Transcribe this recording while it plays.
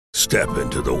Step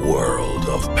into the world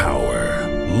of power,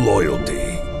 loyalty,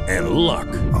 and luck.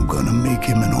 I'm gonna make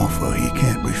him an offer he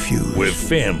can't refuse. With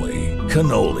family,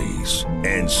 cannolis,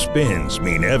 and spins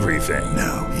mean everything.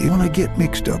 Now, you wanna get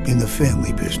mixed up in the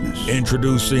family business.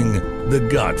 Introducing The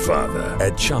Godfather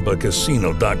at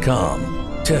ChumbaCasino.com.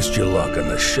 Test your luck in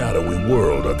the shadowy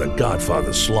world of The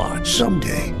Godfather slot.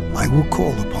 Someday, I will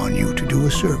call upon you to do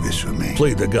a service for me.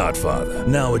 Play The Godfather,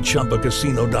 now at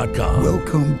ChumbaCasino.com.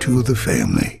 Welcome to the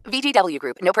family. VGW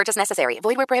Group. No purchase necessary.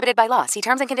 Void where prohibited by law. See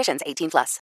terms and conditions.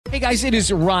 18+. Hey guys, it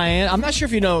is Ryan. I'm not sure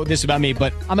if you know this about me,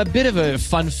 but I'm a bit of a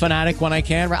fun fanatic when I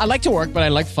can. I like to work, but I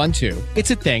like fun too.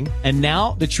 It's a thing. And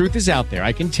now the truth is out there.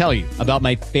 I can tell you about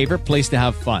my favorite place to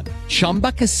have fun.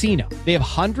 Chumba Casino. They have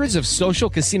hundreds of social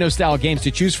casino style games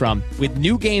to choose from with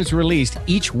new games released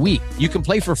each week. You can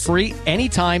play for free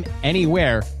anytime,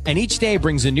 anywhere. And each day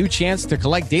brings a new chance to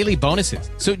collect daily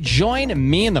bonuses. So join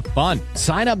me in the fun.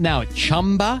 Sign up now at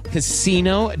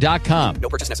ChumbaCasino.com. No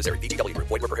purchase necessary. VGW Group.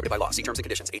 Void where prohibited by law. See terms and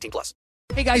conditions. 18+.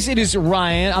 Hey guys, it is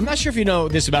Ryan. I'm not sure if you know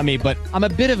this about me, but I'm a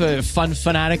bit of a fun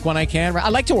fanatic when I can. I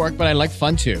like to work, but I like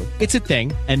fun too. It's a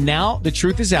thing. And now the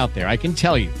truth is out there. I can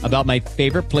tell you about my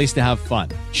favorite place to have fun.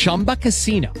 Chumba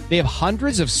Casino. They have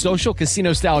hundreds of social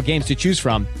casino style games to choose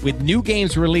from with new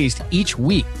games released each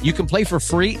week. You can play for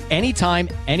free anytime,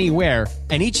 anywhere.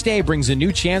 And each day brings a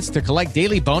new chance to collect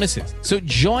daily bonuses. So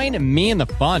join me in the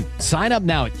fun. Sign up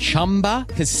now at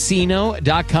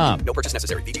ChumbaCasino.com. No purchase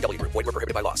necessary. VGW Group. Void where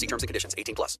prohibited by law. See terms and conditions. 18+.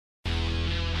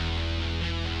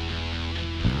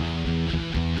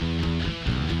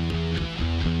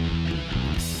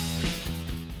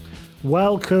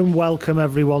 Welcome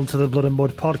everyone to the Blood and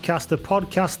Mud podcast, the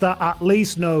podcast that at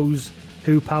least knows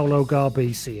who Paolo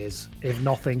Garbisi is, if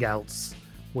nothing else.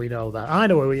 We know that. I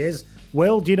know who he is.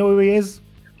 Will, do you know who he is?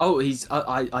 Oh,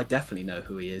 I definitely know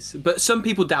who he is, but some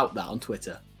people doubt that on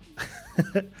Twitter.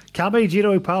 Cammy, do you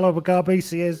know who Paolo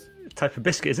Garbisi is? Type of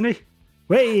biscuit, isn't he?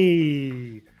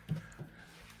 Hey!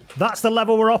 That's the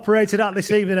level we're operating at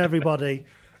this evening, everybody.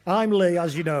 I'm Lee,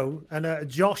 as you know, and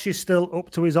Josh is still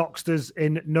up to his oxters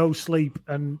in no sleep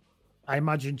and I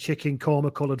imagine chicken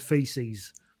korma-coloured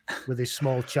feces with his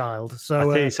small child.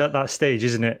 So I think it's at that stage,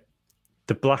 isn't it?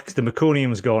 The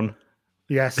meconium's gone.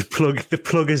 Yes. The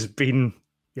plug has been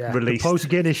released. The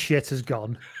post-Guinness shit has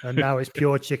gone, and now it's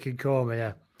pure chicken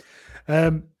korma,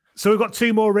 yeah. So we've got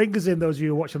two more ringers in. Those of you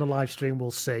who are watching the live stream will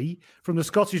see. From the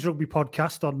Scottish Rugby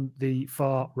podcast on the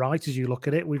far right, as you look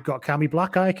at it, we've got Cammy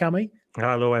Black. Hi, Cammy.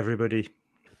 Hello, everybody.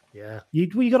 Yeah.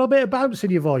 You got a bit of bounce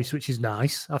in your voice, which is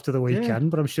nice after the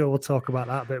weekend, but I'm sure we'll talk about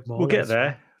that a bit more. We'll get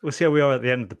there. We'll see how we are at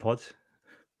the end of the pod.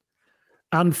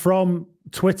 And from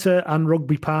Twitter and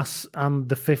Rugby Pass and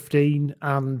the 15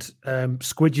 and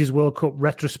Squidges World Cup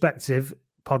retrospective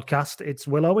podcast, it's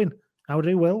Will Owen. How do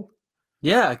you, Will?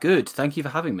 Yeah, good. Thank you for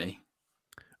having me.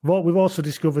 Well, we've also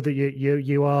discovered that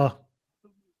you are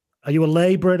you a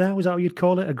labourer now? Is that what you'd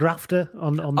call it? A grafter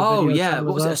on the Oh, video yeah. channel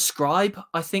What was as it? well? A scribe,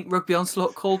 I think Rugby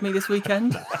Onslaught called me this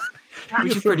weekend.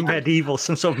 Which is pretty good. Medieval,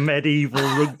 some sort of medieval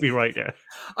rugby writer.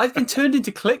 I've been turned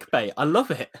into clickbait. I love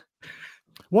it.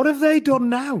 What have they done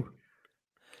now?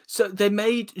 So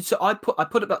I put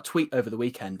up that tweet over the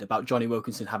weekend about Johnny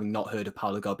Wilkinson having not heard of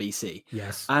Paolo Garbisi.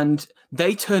 Yes. And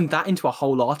they turned that into a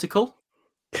whole article.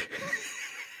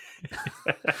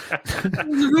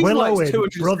 Will Owen,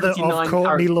 brother of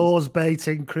Courtney Laws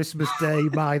baiting, Christmas Day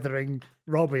mithering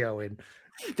Robbie Owen.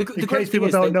 In case people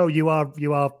don't know, you are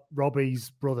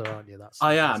Robbie's brother, aren't you?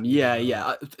 I am. Yeah.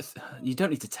 You don't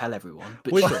need to tell everyone.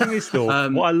 But Well, the thing is, though,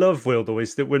 what I love, Will, though,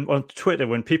 is that when on Twitter,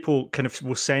 when people kind of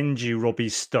will send you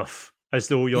Robbie's stuff as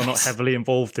though you're not heavily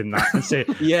involved in that, and say,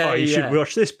 you should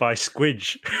watch this by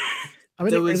Squidge. I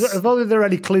mean, as long as there are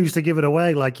any clues to give it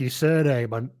away, like your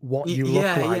surname and what you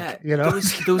look like, you know.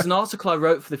 There was an article I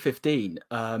wrote for the 15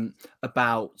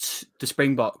 about the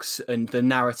Springboks and the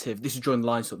narrative. This is during the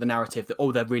line, sort of the narrative that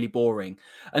they're really boring,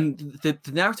 and the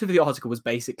narrative of the article was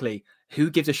basically who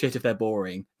gives a shit if they're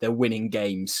boring? They're winning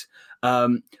games.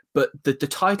 But the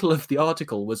title of the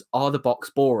article was "Are the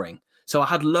Boks boring?" So I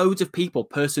had loads of people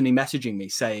personally messaging me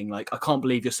saying, like, I can't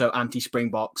believe you're so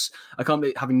anti-Springboks. I can't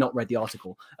believe, having not read the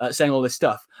article, saying all this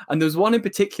stuff. And there was one in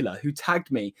particular who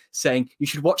tagged me saying, you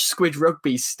should watch Squid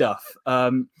Rugby's stuff.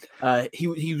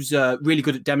 He was really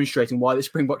good at demonstrating why the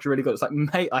Springboks are really good. It's like,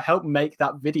 mate, I helped make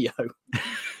that video.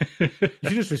 You should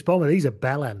just respond with, he's a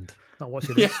bellend. Not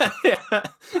watching this. Yeah.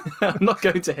 I'm not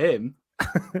going to him.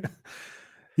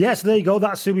 Yes, there you go.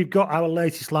 That's who we've got our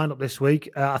latest lineup this week.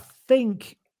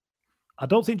 I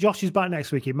don't think Josh is back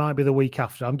next week. It might be the week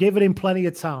after. I'm giving him plenty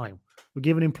of time. We're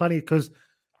giving him plenty because,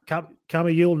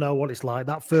 Cammy, you'll know what it's like.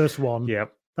 That first one,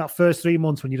 that first 3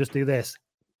 months when you just do this.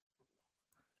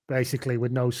 basically,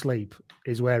 with no sleep,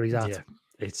 is where he's at.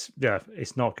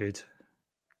 It's not good.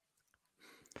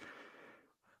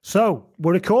 So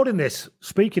we're recording this.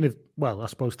 Speaking of, well, I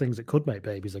suppose things that could make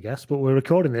babies, I guess, but we're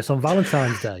recording this on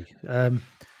Valentine's Day,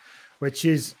 which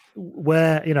is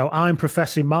where, I'm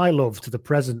professing my love to the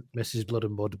present Mrs. Blood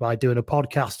and Mud by doing a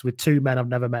podcast with two men I've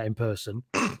never met in person.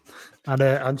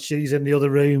 And she's in the other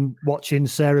room watching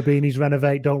Sarah Beanie's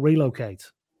Renovate, Don't Relocate.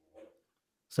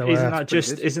 So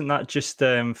isn't that just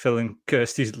Phil and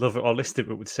Kirsty's Love It or List It,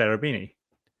 but with Sarah Beanie?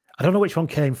 I don't know which one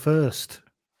came first,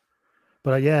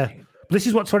 but this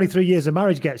is what 23 years of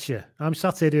marriage gets you. I'm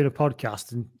sat here doing a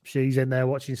podcast and she's in there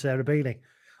watching Sarah Beanie.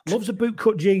 Loves a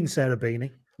bootcut jean, Sarah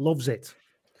Beanie. Loves it.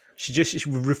 She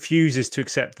refuses to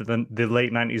accept that the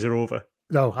late 90s are over.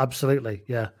 No, absolutely,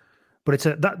 yeah. But it's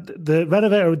the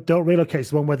Renovator Don't Relocate is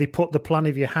the one where they put the plan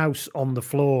of your house on the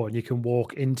floor and you can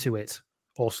walk into it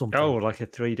or something. Oh, like a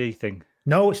 3D thing.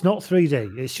 No, it's not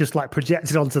 3D. It's just like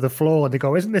projected onto the floor and they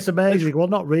go, isn't this amazing? Well,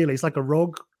 not really. It's like a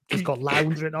rug. It's got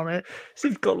lounging on it. So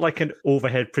you've got like an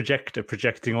overhead projector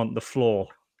projecting on the floor.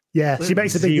 Yeah, she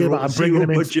makes a big deal about I'm bringing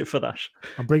them budget for that.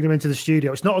 I'm bringing them into the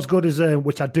studio. It's not as good as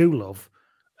which I do love.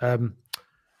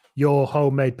 Your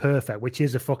Homemade Perfect, which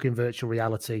is a fucking virtual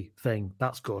reality thing.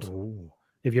 That's good. Ooh.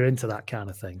 If you're into that kind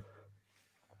of thing.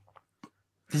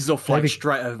 This is all flying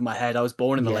straight over my head. I was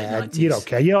born in the late 90s. You don't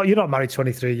care. You're not married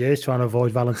 23 years trying to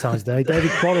avoid Valentine's Day.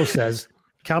 David Quarrell says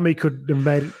Cammy could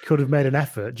have made an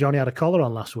effort. Johnny had a collar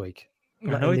on last week.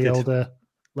 Letting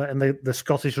the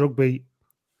Scottish rugby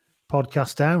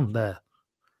podcast down there.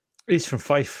 He's from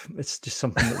Fife. It's just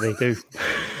something that they do.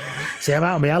 See, I'm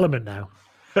out of my element now.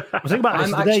 I was thinking about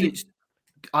this today.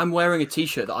 I'm wearing a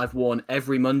T-shirt that I've worn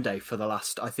every Monday for the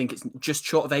last, I think it's just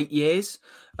short of 8 years.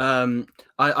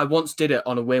 I once did it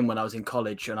on a whim when I was in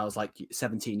college and I was like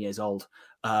 17 years old.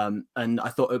 And I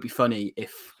thought it would be funny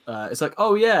if it's like,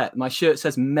 oh yeah, my shirt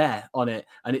says meh on it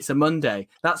and it's a Monday.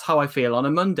 That's how I feel on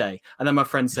a Monday. And then my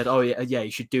friend said, oh yeah,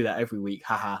 you should do that every week.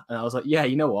 Haha. And I was like, yeah,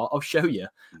 you know what? I'll show you.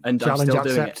 And challenge I'm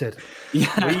still accepted. Doing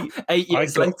it. Yeah. 8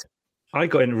 years later. I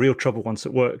got in real trouble once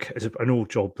at work as an old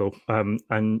job though.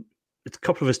 And a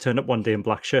couple of us turned up one day in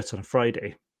black shirts on a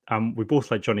Friday. We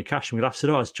both like Johnny Cash and we laughed, said,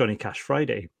 oh, it's Johnny Cash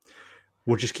Friday.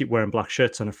 We'll just keep wearing black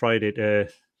shirts on a Friday to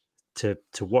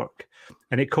work.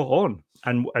 And it caught on.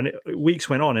 And weeks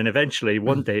went on. And eventually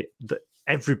one day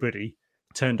everybody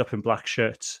turned up in black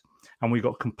shirts and we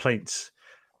got complaints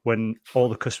when all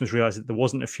the customers realized that there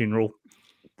wasn't a funeral.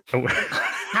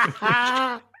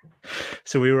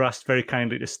 So we were asked very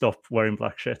kindly to stop wearing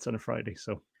black shirts on a Friday.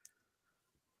 So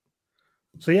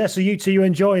you two, you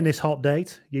enjoying this hot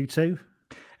date? You two?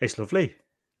 It's lovely.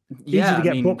 Yeah, easy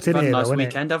to get booked in here. Nice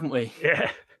weekend, haven't we?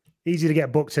 Yeah, easy to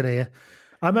get booked in here.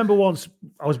 I remember once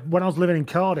when I was living in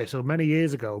Cardiff, so many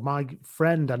years ago, my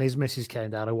friend and his missus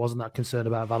came down. I wasn't that concerned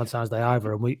about Valentine's Day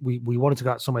either, and we wanted to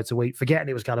go out somewhere to eat, forgetting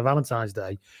it was kind of Valentine's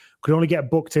Day. Could only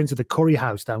get booked into the Curry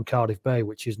House down Cardiff Bay,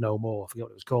 which is no more. I forget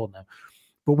what it was called now.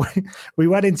 But we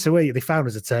went in to eat. They found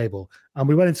us a table, and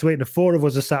we went in to eat. And the four of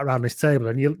us are sat around this table,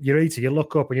 and you're eating. You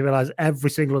look up, and you realize every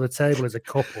single other table is a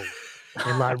couple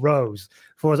in like rows.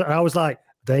 And I was like,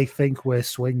 they think we're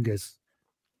swingers.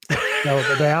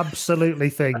 No, they absolutely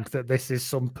think that this is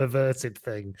some perverted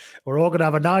thing. We're all going to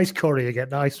have a nice curry and get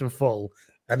nice and full,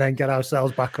 and then get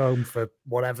ourselves back home for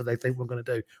whatever they think we're going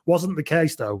to do. Wasn't the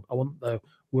case though. I want the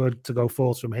word to go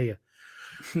forth from here.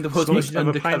 The world's most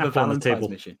undercover Valentine's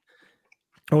mission.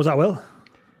 What was that, Will?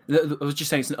 I was just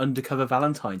saying it's an undercover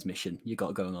Valentine's mission you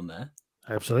got going on there.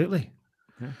 Absolutely.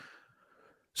 Yeah.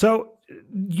 So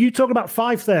you talking about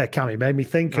Fife there, Cammy, made me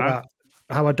think about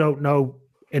how I don't know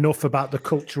enough about the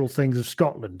cultural things of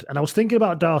Scotland. And I was thinking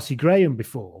about Darcy Graham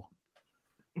before.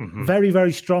 Mm-hmm. Very,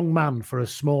 very strong man for a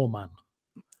small man.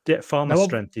 Yeah, farmer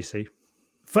strength, you see.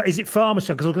 Is it farmer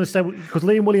strength? Because I was going to say, because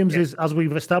Liam Williams is, as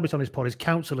we've established on his pod, is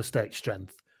council estate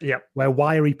strength. Yeah. Where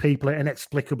wiry people are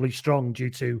inexplicably strong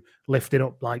due to lifting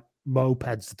up like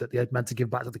mopeds that they're meant to give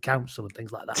back to the council and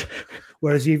things like that.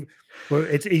 Whereas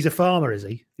he's a farmer, is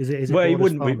he? Is it well, he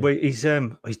wouldn't be. He's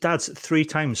his dad's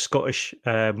 3-time Scottish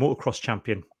motocross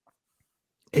champion.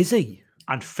 Is he?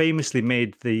 And famously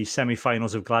made the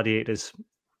semi-finals of Gladiators.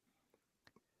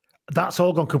 That's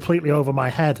all gone completely over my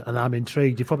head, and I'm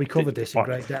intrigued. You probably covered this in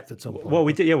great depth at some point. Well,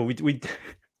 we did. Yeah,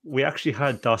 we actually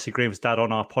had Darcy Graham's dad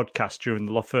on our podcast during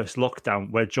the first lockdown,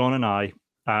 where John and I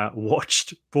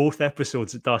watched both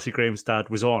episodes that Darcy Graham's dad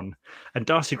was on, and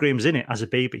Darcy Graham's in it as a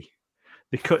baby.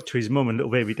 They cut to his mum and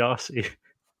little baby Darcy,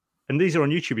 and these are on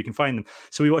YouTube. You can find them.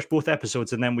 So we watched both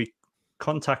episodes, and then we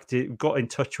got in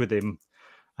touch with him,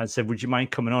 and said, "Would you mind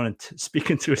coming on and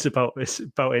speaking to us about this?"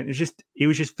 He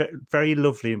was just very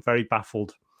lovely and very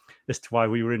baffled as to why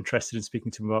we were interested in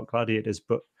speaking to him about gladiators.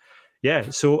 But yeah,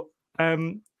 so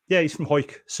he's from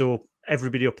Hawick, so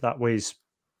everybody up that way is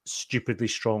stupidly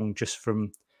strong just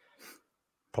from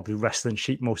probably wrestling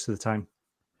sheep most of the time.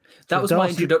 That was my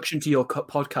introduction to your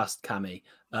podcast, Cammy,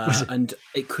 and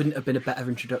it couldn't have been a better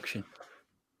introduction.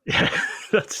 Yeah,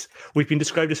 we've been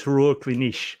described as heroically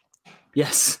niche.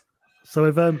 Yes.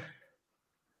 So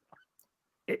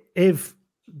if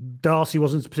Darcy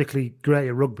wasn't particularly great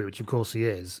at rugby, which of course he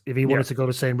is, if he wanted to go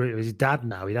the same route as his dad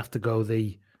now, he'd have to go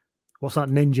what's that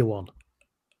ninja one?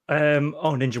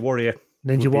 Ninja Warrior.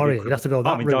 Ninja Warrior. He'd have to go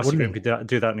that route, Darcy wouldn't he? could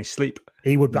do that in his sleep.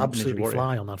 He would absolutely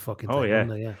fly on that fucking thing. Oh, yeah.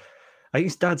 Wouldn't he? Yeah. I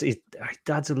think his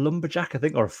dad's a lumberjack, I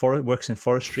think, or works in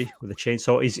forestry with a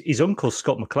chainsaw. His uncle's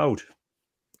Scott McLeod.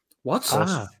 What?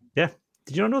 Yeah.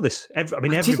 Did you not know this? I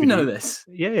didn't know this.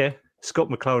 Yeah. Scott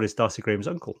McLeod is Darcy Graham's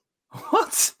uncle.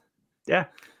 What? Yeah.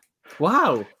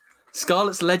 Wow.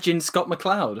 Scarlet's legend, Scott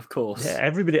McLeod, of course. Yeah,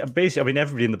 everybody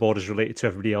in the board is related to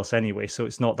everybody else anyway, so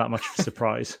it's not that much of a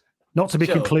surprise. Not to be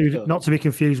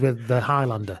confused with the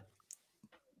Highlander,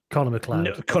 Conor McLeod.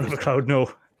 No, Conor McLeod,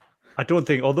 no. I don't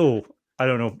think, although, I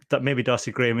don't know, that maybe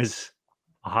Darcy Graham is...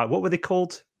 What were they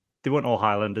called? They weren't all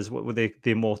Highlanders. What were they?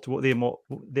 The Immortal?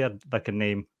 They had like a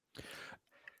name.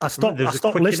 I stopped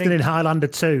listening in Highlander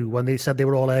 2 when they said they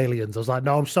were all aliens. I was like,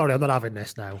 no, I'm sorry, I'm not having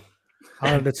this now.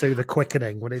 Highlander 2, The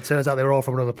Quickening, when it turns out they were all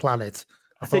from another planet.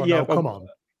 I thought, come on.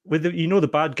 With the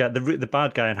bad guy, the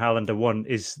bad guy in Highlander 1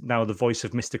 is now the voice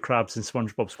of Mr. Krabs in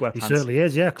SpongeBob SquarePants. He certainly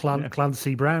is, yeah.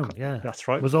 Clancy Brown, yeah. That's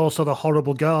right. Was also the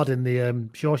horrible guard in the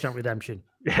Shawshank Redemption.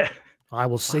 Yeah. I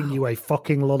will sing you a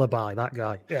fucking lullaby, that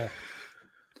guy. Yeah.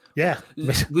 Yeah.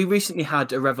 We recently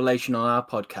had a revelation on our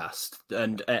podcast,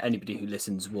 and anybody who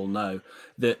listens will know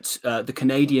that the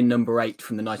Canadian number 8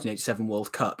 from the 1987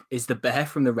 World Cup is the bear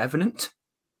from The Revenant.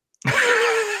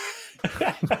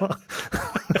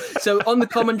 So on the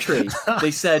commentary,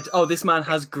 they said, "Oh, this man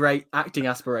has great acting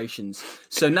aspirations."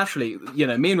 So naturally,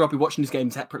 me and Robbie watching this game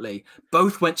separately,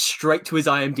 both went straight to his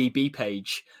IMDb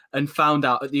page and found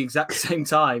out at the exact same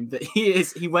time that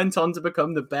he went on to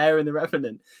become the bear in The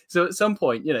Revenant. So at some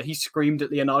point, he screamed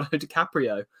at Leonardo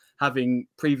DiCaprio, having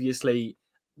previously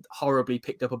horribly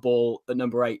picked up a ball at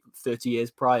number 8 30 years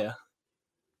prior.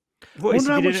 I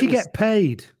wonder how much you get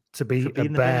paid to be a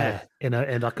bear in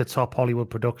like a top Hollywood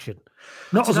production.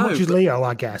 Not as much as Leo,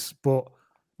 I guess, but it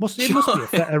must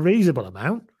be a reasonable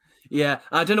amount. Yeah,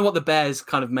 I don't know what the bear's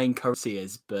kind of main currency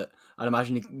is, but I'd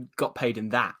imagine he got paid in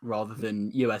that rather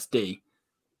than USD.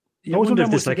 I wonder how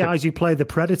much the guys who play the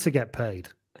Predator get paid.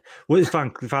 Well, it's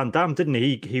Van Damme, didn't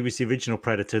he? He was the original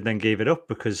Predator, then gave it up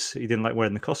because he didn't like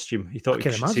wearing the costume. He thought he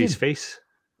could see his face.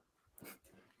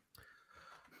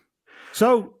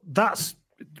 So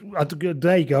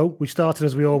there you go. We started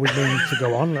as we always mean to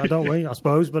go on, don't we? I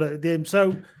suppose. But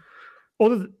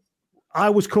I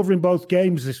was covering both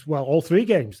games all 3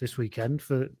 games this weekend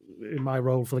in my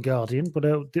role for the Guardian.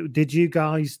 But did you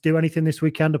guys do anything this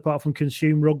weekend apart from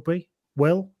consume rugby?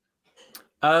 Will?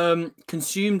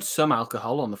 Consumed some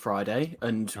alcohol on the Friday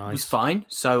and was fine,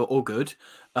 so all good.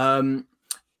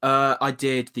 I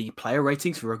did the player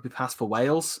ratings for Rugby Pass for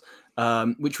Wales,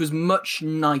 which was much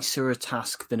nicer a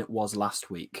task than it was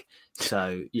last week.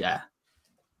 So yeah.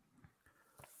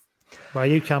 Where are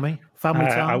you, Cammy? Family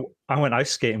time? I went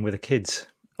ice skating with the kids.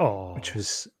 Oh, which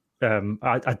was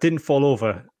I didn't fall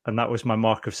over, and that was my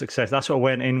mark of success. That's what I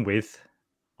went in with.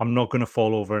 I'm not going to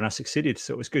fall over, and I succeeded,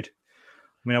 so it was good.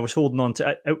 I mean, I was holding on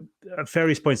to at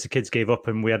various points. The kids gave up,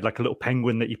 and we had like a little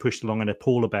penguin that you pushed along and a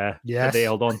polar bear that they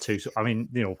held on to. So, I mean,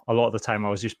 a lot of the time I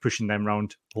was just pushing them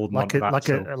around, holding on to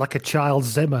that. Like a child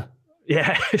Zimmer.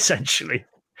 Yeah, essentially.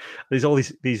 There's all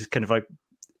these kind of like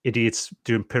idiots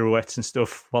doing pirouettes and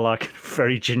stuff while I can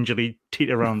very gingerly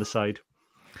teeter around the side.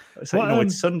 It's like,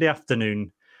 it's Sunday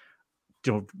afternoon.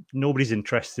 Nobody's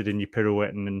interested in you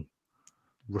pirouetting and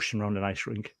rushing around an ice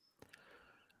rink.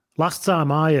 Last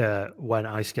time I went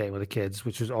ice skating with the kids,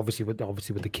 which was obviously with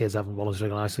the kids having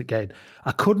volunteering on ice skating,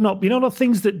 I could not. The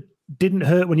things that didn't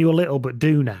hurt when you were little but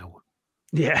do now.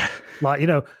 Yeah, like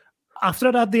after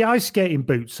I'd had the ice skating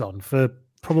boots on for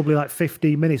probably like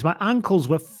 15 minutes, my ankles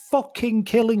were fucking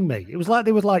killing me. It was like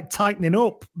they were like tightening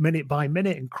up minute by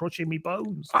minute and crushing me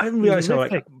bones. I didn't realize how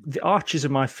the arches of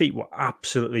my feet were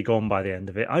absolutely gone by the end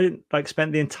of it. I didn't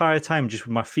spend the entire time just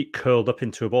with my feet curled up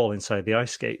into a ball inside the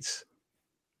ice skates.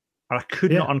 And I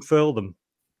could not unfurl them.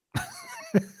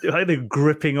 They were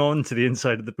gripping on to the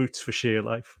inside of the boots for sheer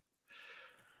life.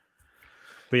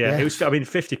 But yeah, it was,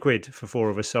 50 quid for 4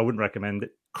 of us, so I wouldn't recommend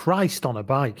it. Christ on a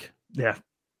bike. Yeah.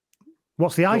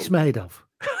 What's the ice made of?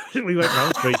 We went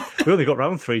round 3. We only got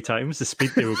round 3 times the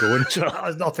speed they were going.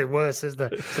 There's nothing worse, is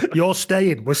there? You're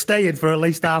staying. We're staying for at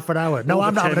least half an hour. No,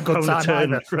 I'm not having a good time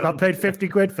either. I paid 50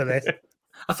 quid for this.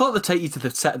 I thought they'd take you to the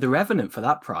set of The Revenant for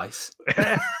that price.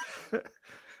 Does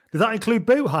that include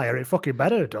boot hire? It fucking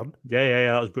better have done.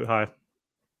 Yeah, that was boot hire.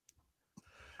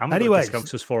 Anyway,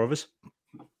 discounts was 4 of us.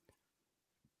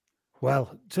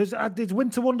 Well, so is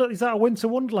Winter Wonder? Is that a Winter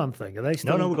Wonderland thing? Are they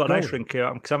still? No, we've got an going? ice rink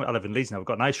here because I live in Leeds now. We've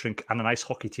got an ice rink and an ice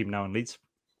hockey team now in Leeds.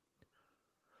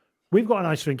 We've got an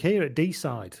ice rink here at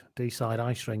Deeside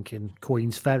Ice Rink in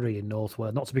Queen's Ferry in North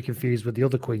Wales. Not to be confused with the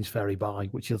other Queen's Ferry by,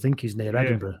 which I think is near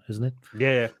Edinburgh, isn't it?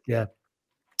 Yeah.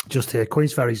 Just here,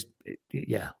 Queen's Ferry's.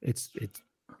 It's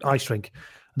ice rink.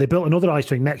 They built another ice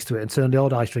rink next to it and turned the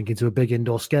old ice rink into a big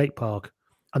indoor skate park.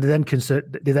 And they then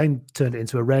turned it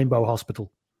into a rainbow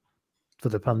hospital for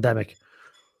the pandemic,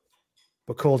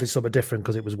 but called it something different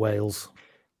because it was Wales.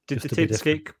 Did they take the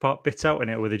skate park bits out in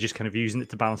it, or were they just kind of using it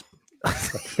to balance?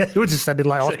 Yeah, they were just sending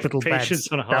like hospital beds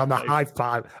down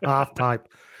the half pipe.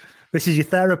 This is your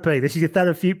therapy. This is your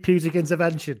therapeutic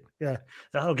intervention. Yeah,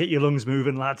 that'll get your lungs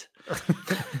moving, lad.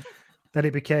 Then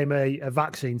it became a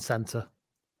vaccine centre.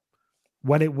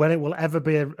 When it will ever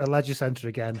be a leisure centre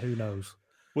again, who knows?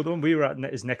 Well, the one we were at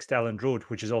is next to Ellen Road,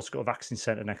 which has also got a vaccine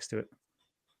centre next to it.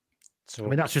 So I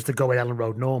mean, that's just to go in Ellen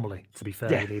Road normally. To be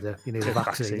fair, yeah. you need a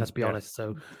vaccine. Let's be honest.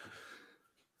 So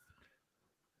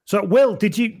Will,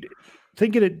 did you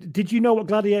know what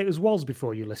Gladiators was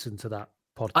before you listened to that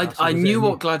podcast? I knew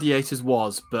what Gladiators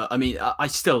was, but I mean, it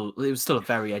was still a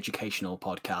very educational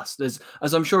podcast,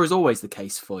 as I'm sure is always the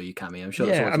case for you, Cammy. I'm sure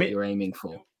that's always what you're aiming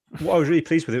for. What I was really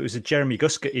pleased with it was the Jeremy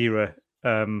Guscott era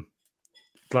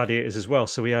Gladiators as well.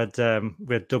 So we had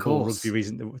double rugby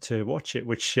reason to watch it,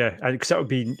 which because that would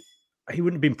be. He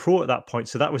wouldn't have been pro at that point,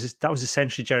 so that was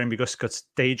essentially Jeremy Guscott's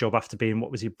day job after being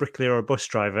a bricklayer or a bus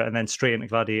driver, and then straight into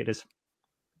Gladiators.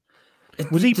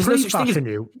 Was he pre-fashion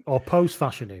you or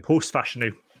post-fashion you? Post-fashion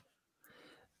you.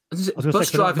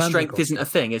 Bus driver strength isn't a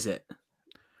thing, is it?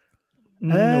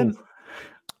 No.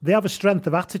 They have a strength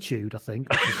of attitude, I think,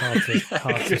 which is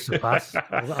hard to surpass.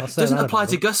 Doesn't apply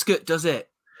to Guscott, does it?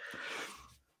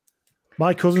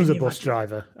 My cousin's a bus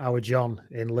driver, our John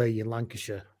in Lee in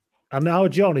Lancashire. And our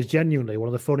John is genuinely one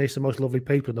of the funniest and most lovely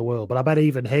people in the world. But I bet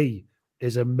even he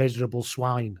is a miserable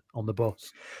swine on the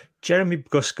bus. Jeremy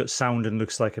Guscott sounds and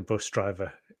looks like a bus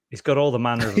driver. He's got all the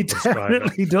manner of a bus driver.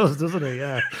 He does, doesn't he?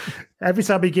 Yeah. Every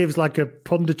time he gives like a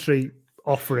punditry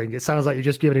offering, it sounds like you're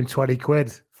just giving him 20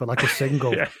 quid for like a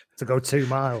single to go 2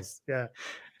 miles. Yeah.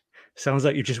 Sounds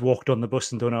like you just walked on the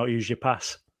bus and don't know how to use your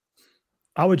pass.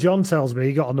 Our John tells me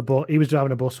he got on the bus. He was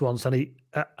driving a bus once, and he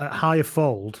at Higher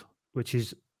Fold, which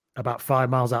is about 5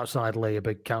 miles outside Lee, a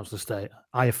big council estate,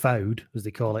 Higher Fold, as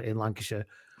they call it in Lancashire.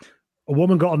 A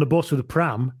woman got on the bus with a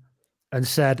pram and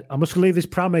said, "I must leave this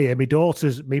pram here.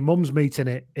 My mum's meeting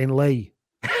it in Lee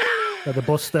at the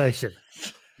bus station."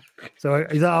 So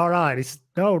is that all right?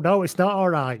 No, it's not all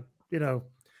right.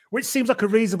 Which seems like a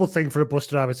reasonable thing for a bus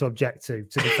driver to object to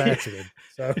be fair to him.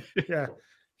 So yeah, can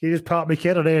you just park my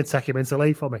kid on here and take him into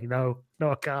Lee for me? No,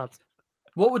 I can't.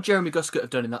 What would Jeremy Guscott have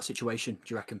done in that situation,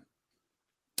 do you reckon?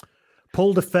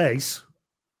 Pulled a face,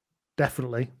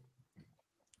 definitely.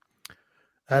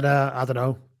 And I don't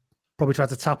know, probably tried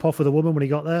to tap off with a woman when he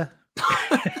got there.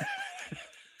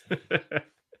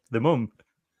 The mum?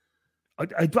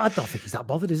 I don't think he's that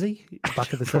bothered, is he?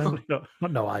 Back at the time?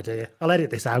 I've no idea. I'll edit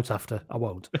this out after. I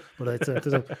won't. But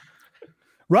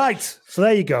Right, so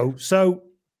there you go. So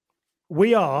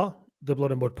we are the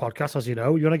Blood and Mud podcast, as you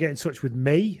know. You want to get in touch with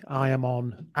me? I am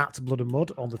on @Blood and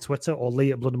Mud on the Twitter, or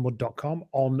lee@bloodandmud.com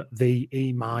on the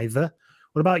email.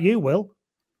 What about you, Will?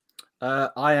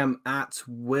 I am at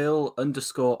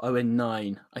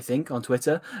Will_Owen9, I think, on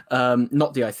Twitter.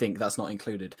 Not the I think, that's not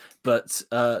included. But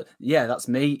that's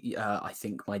me. I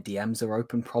think my DMs are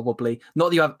open, probably. Not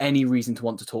that you have any reason to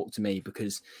want to talk to me,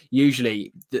 because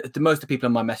usually the most of the people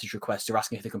on my message requests are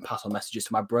asking if they can pass on messages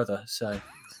to my brother. So,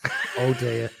 oh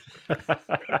dear.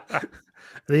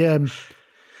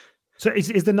 So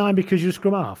is the 9 because you're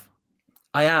scrum half?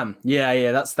 I am.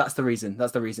 Yeah. That's the reason.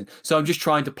 So I'm just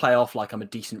trying to play off like I'm a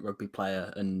decent rugby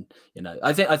player, and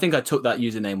I think I took that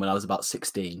username when I was about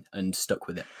 16 and stuck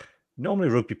with it. Normally,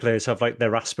 rugby players have like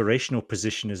their aspirational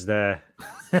position as their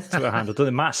Twitter handle. Don't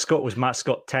they? Matt Scott was Matt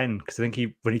Scott 10, because I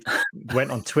think when he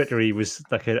went on Twitter, he was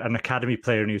like an academy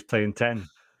player and he was playing 10.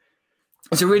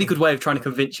 It's a really good way of trying to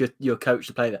convince your coach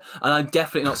to play that. And I'm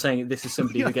definitely not saying that this is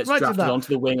somebody who gets drafted onto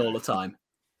the wing all the time.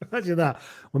 Imagine that.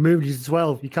 We're moving you to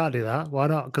 12. You can't do that. Why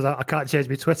not? Because I can't change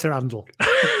my Twitter handle.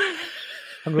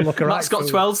 I'm going to look around. Matt's got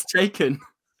 12's taken.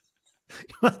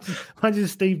 Imagine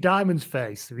Steve Diamond's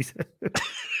face.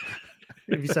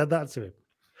 Have you said that to him?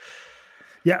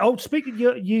 Yeah. Oh, speaking,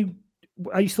 you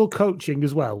are you still coaching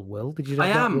as well, Will? Did you have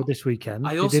I that am. this weekend?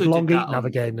 I also did Long did that Eaton have a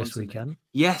on game this Sunday. weekend?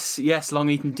 Yes, Long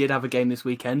Eaton did have a game this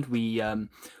weekend.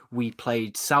 We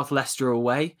played South Leicester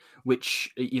away,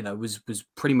 which was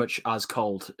pretty much as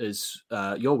cold as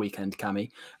your weekend,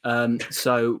 Cammy.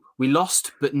 So we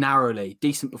lost, but narrowly.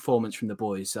 Decent performance from the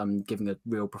boys. I'm giving a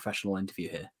real professional interview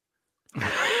here.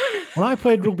 When I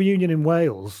played rugby union in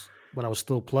Wales, when I was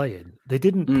still playing, they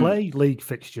didn't play league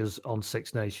fixtures on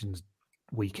Six Nations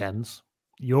weekends.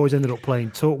 You always ended up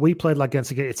playing tour. We played like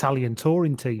against Italian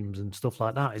touring teams and stuff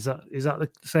like that. Is that the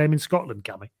same in Scotland,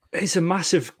 Cammy? It's a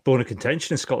massive bone of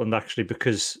contention in Scotland, actually,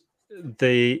 because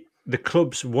the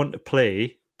clubs want to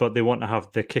play, but they want to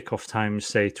have the kickoff times,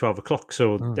 say 12 o'clock,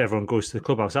 so everyone goes to the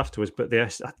clubhouse afterwards. But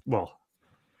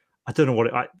I don't know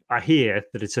what I hear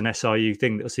that it's an SRU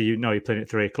thing that'll say you're playing at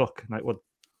 3 o'clock. Like, well,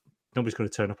 nobody's going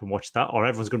to turn up and watch that, or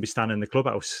everyone's going to be standing in the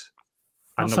clubhouse.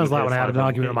 That sounds like when I had an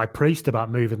argument with my priest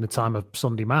about moving the time of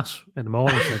Sunday Mass in the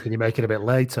morning. So can you make it a bit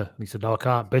later? And he said, no, I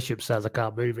can't. Bishop says I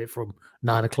can't move it from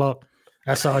 9 o'clock.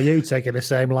 SRU taking the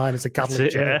same line as the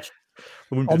Catholic Church.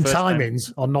 Yeah. On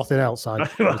timings, on nothing else. I was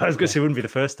going to say it wouldn't be the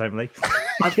first time, Lee.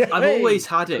 I've always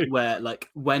had it where, like,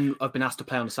 when I've been asked to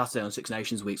play on a Saturday on Six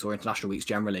Nations weeks or international weeks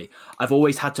generally, I've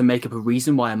always had to make up a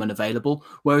reason why I'm unavailable.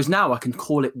 Whereas now I can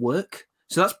call it work.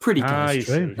 So that's pretty good.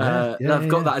 I've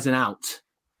got that as an out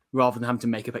rather than having to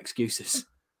make up excuses.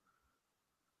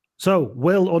 So,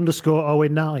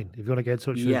 Will_009, if you want to get in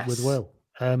touch with Will.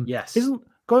 Yes. Isn't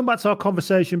going back to our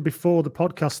conversation before the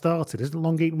podcast started, isn't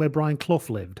Long Eaton where Brian Clough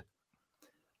lived?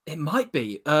 It might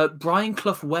be. Brian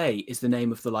Clough Way is the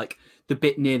name of the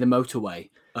bit near the motorway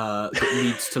that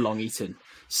leads to Long Eaton.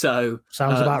 So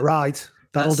sounds about right.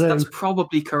 That'll do. That's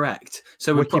probably correct.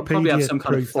 So we'll probably have some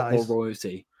kind of football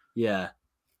royalty. Yeah.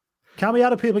 Cammy, how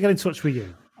do people get in touch with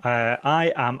you?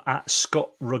 I am at Scott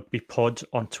Rugby Pod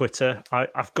on Twitter.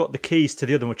 I've got the keys to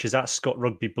the other one, which is at Scott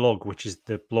Rugby Blog, which is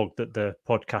the blog that the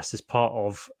podcast is part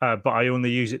of. But I'm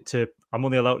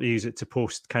only allowed to use it to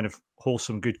post kind of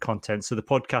wholesome, good content. So the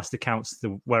podcast account's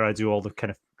where I do all the kind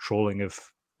of trolling of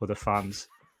other fans.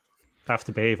 I have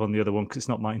to behave on the other one because it's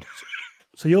not mine.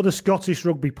 So you're the Scottish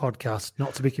Rugby Podcast,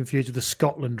 not to be confused with the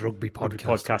Scotland Rugby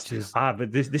Podcast.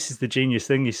 But this is the genius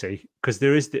thing, you see, because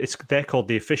they're called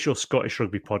the Official Scottish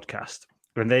Rugby Podcast,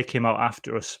 and they came out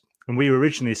after us. And we were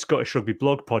originally a Scottish Rugby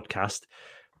Blog podcast,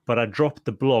 but I dropped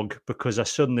the blog because I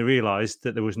suddenly realised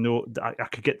that there was I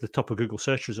could get the top of Google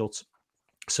search results.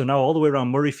 So now all the way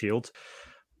around Murrayfield,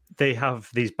 they have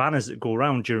these banners that go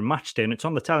around during match day, and it's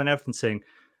on the telly and everything saying,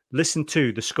 listen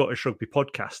to the Scottish Rugby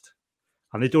Podcast.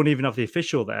 And they don't even have the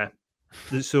official there.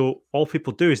 So all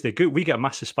people do is we get a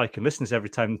massive spike in listeners every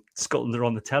time Scotland are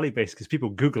on the telly base because people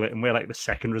Google it and we're like the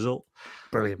second result.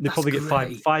 Brilliant. They probably get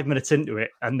five minutes into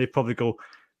it and they probably go,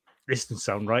 this doesn't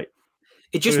sound right.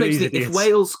 It just makes it, if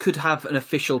Wales could have an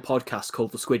official podcast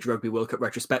called the Squidge Rugby World Cup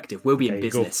Retrospective, we'll be in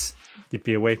business. You'd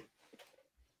be away.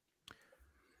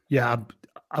 Yeah,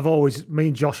 me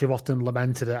and Josh have often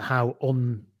lamented at how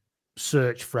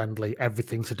search friendly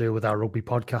everything to do with our rugby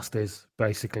podcast is,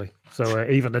 basically. So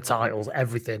even the titles,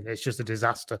 everything, it's just a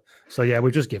disaster. So yeah,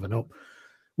 we've just given up.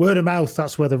 Word of mouth,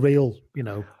 that's where the real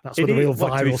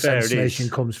viral sensation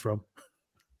comes from.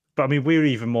 But I mean, we're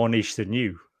even more niche than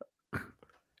you.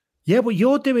 Yeah, but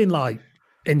you're doing like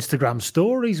Instagram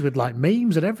stories with like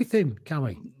memes and everything, can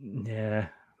we? Yeah.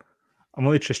 I'm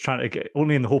only just trying to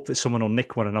only in the hope that someone will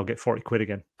nick one and I'll get 40 quid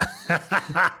again.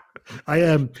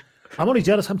 I'm only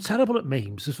jealous. I'm terrible at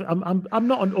memes. I'm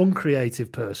not an uncreative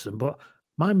person, but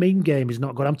my meme game is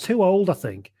not good. I'm too old, I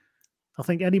think. I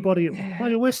think anybody...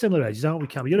 Well, we're similar ages, aren't we,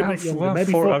 Cam? You're a bit younger.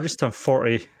 Maybe 40, I've just done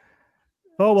 40.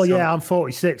 Oh, well, yeah, I'm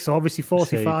 46, so obviously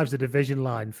 45 is the division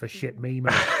line for shit meme.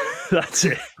 That's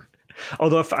it.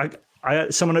 Although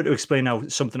someone had to explain how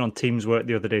something on Teams worked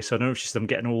the other day, so I don't know if it's just I'm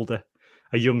getting older.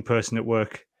 A young person at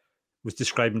work was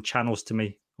describing channels to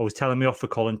me. I was telling me off for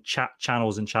calling chat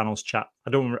channels and channels chat.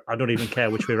 I don't even care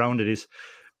which way around it is.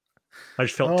 I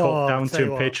just felt talked down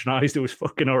to and patronised. It was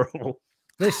fucking horrible.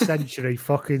 This century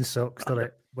fucking sucks, doesn't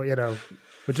it? But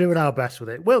we're doing our best with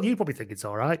it. Well, you probably think it's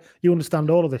all right. You understand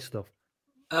all of this stuff.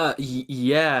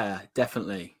 Yeah,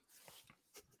 definitely.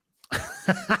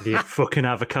 The fucking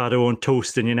avocado on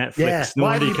toast in your Netflix. Yeah.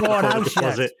 Nobody can afford a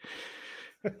deposit.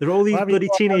 There are all these bloody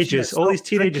teenagers, all these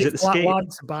teenagers at the skate.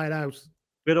 To buy an house.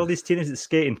 We had all these teenagers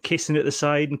skating, kissing at the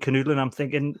side and canoodling. I'm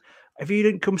thinking, if you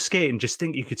didn't come skating, just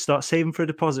think you could start saving for a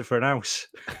deposit for an house.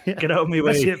 Yeah. Get out of my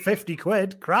way. Especially at 50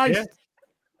 quid. Christ. Yeah.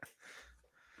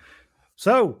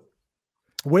 So,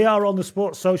 We are on the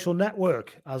Sports Social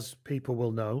Network, as people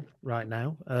will know right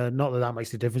now. Not that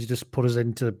makes a difference. You just put us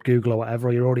into Google or whatever,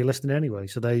 or you're already listening anyway.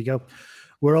 So there you go.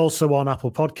 We're also on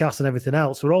Apple Podcasts and everything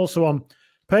else. We're also on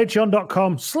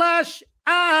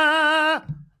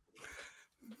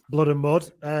patreon.com/Blood and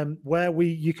Mud, where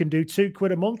you can do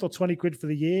 £2 a month or 20 quid for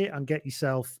the year and get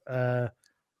yourself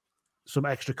some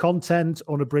extra content,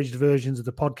 unabridged versions of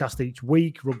the podcast each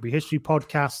week, rugby history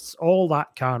podcasts, all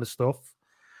that kind of stuff.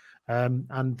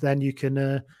 And then you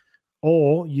can,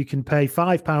 or you can pay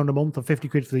 £5 a month or 50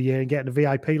 quid for the year and get in the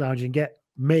VIP lounge and get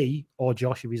me or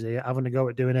Josh, if he's here, having a go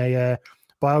at doing a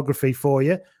biography for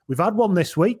you. We've had one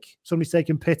this week. Somebody's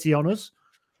taken pity on us.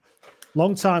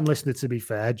 Long time listener, to be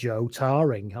fair, Joe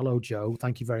Tarring. Hello, Joe.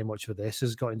 Thank you very much for this.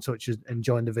 Has got in touch and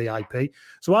joined the VIP.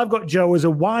 So I've got Joe as a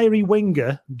wiry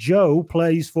winger. Joe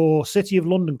plays for City of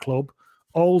London club,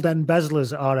 Old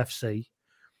Embezzlers RFC,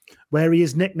 where he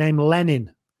is nicknamed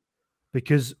Lenin,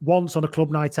 because once on a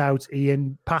club night out, he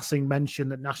in passing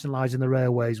mentioned that nationalising the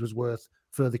railways was worth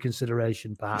further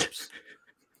consideration, perhaps.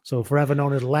 So forever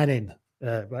known as Lenin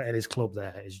at his club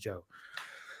there is Joe.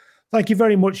 Thank you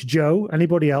very much, Joe.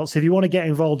 Anybody else, if you want to get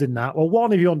involved in that, well,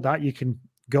 one, if you want that, you can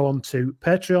go on to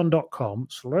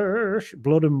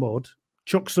patreon.com/Blood and Mud,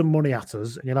 chuck some money at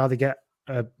us, and you'll either get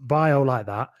a bio like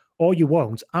that, or you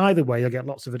won't. Either way, you'll get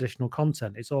lots of additional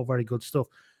content. It's all very good stuff.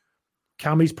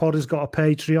 Cammy's Pod has got a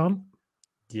Patreon.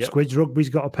 Yep. Squids Rugby's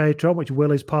got a Patreon, which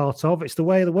Will is part of. It's the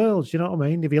way of the world. You know what I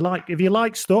mean? If you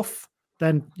like stuff,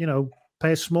 then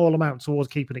pay a small amount towards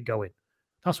keeping it going.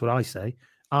 That's what I say.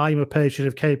 I'm a patron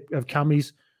of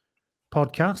Cammy's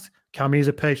podcast. Cammy is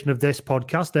a patron of this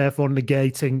podcast, therefore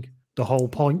negating the whole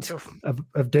point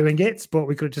of doing it. But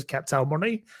we could have just kept our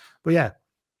money. But yeah.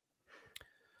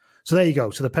 So there you go.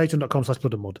 So the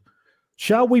patreon.com/Blood and Mud.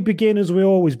 Shall we begin as we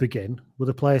always begin with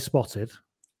a player spotted?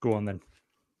 Go on then.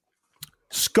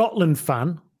 Scotland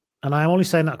fan, and I'm only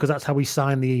saying that because that's how we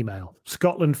signed the email.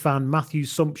 Scotland fan Matthew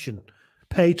Sumption,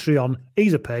 Patreon.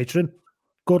 He's a patron.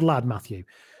 Good lad, Matthew.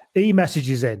 He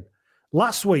messages in.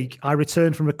 Last week, I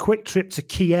returned from a quick trip to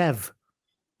Kiev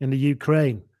in the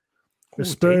Ukraine. The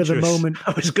spur of the moment.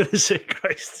 I was going to say,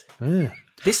 Christ. Yeah.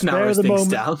 This narrows things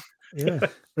down. Yeah.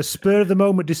 A spur of the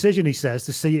moment decision, he says,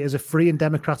 to see it as a free and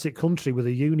democratic country with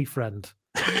a uni friend.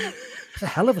 It's a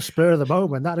hell of a spur of the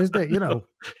moment, that isn't it?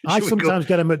 I sometimes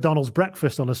get a McDonald's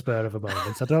breakfast on a spur of a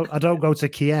moment. I don't go to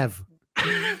Kiev.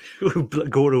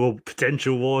 Go to a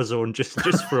potential war zone just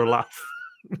for a laugh.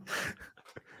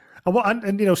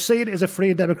 And seeing it as a free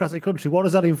and democratic country, what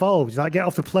does that involve? You get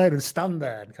off the plane and stand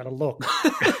there and kind of look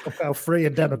how free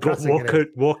and democratic it is.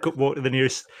 Walk to the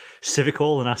nearest civic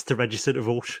hall and ask to register to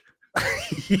vote.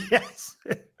 Yes.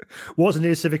 What's the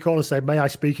nearest civic hall and say, may I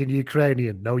speak in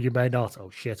Ukrainian? No, you may not. Oh,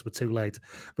 shit, we're too late.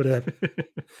 But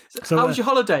so how was your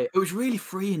holiday? It was really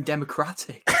free and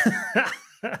democratic.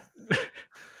 That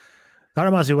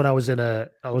reminds me when I was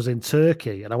in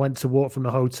Turkey and I went to walk from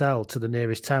the hotel to the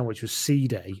nearest town, which was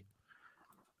Side.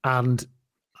 And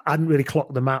I hadn't really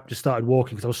clocked the map, just started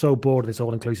walking because I was so bored of this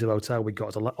all-inclusive hotel we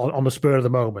got on the spur of the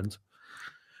moment.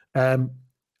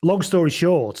 Long story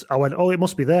short, I went, it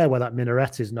must be there where that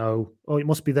minaret is. No. Oh, it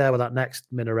must be there where that next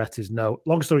minaret is. No.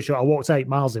 Long story short, I walked 8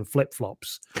 miles in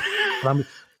flip-flops. and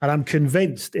I'm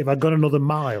convinced if I'd gone another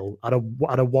mile, I'd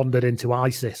have wandered into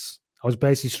ISIS. I was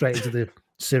basically straight into the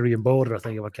Syrian border, I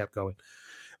think, if I kept going.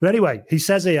 But anyway, he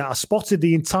says here, I spotted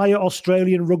the entire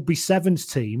Australian Rugby Sevens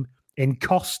team in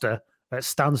Costa at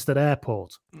Stansted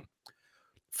Airport,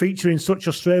 featuring such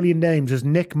Australian names as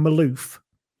Nick Maloof,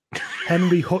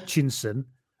 Henry Hutchinson,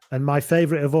 and my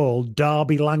favourite of all,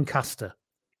 Derby Lancaster.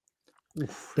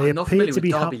 I'm not familiar with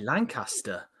Derby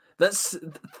Lancaster. That's,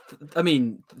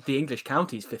 the English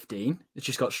county's 15. It's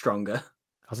just got stronger.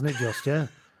 Hasn't it just, yeah.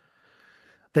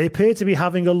 They appear to be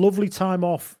having a lovely time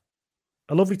off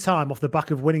the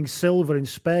back of winning silver in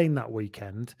Spain that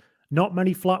weekend. Not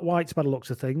many flat whites by the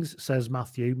looks of things, says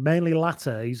Matthew. Mainly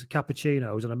lattes,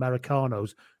 cappuccinos, and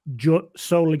Americanos,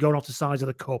 solely going off the size of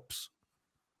the cups.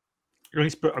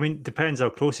 Depends how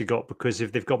close you got, because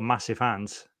if they've got massive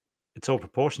hands, it's all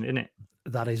proportionate, isn't it?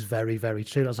 That is very, very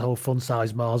true. That's the whole fun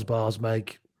size Mars bars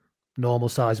make normal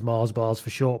size Mars bars for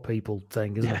short people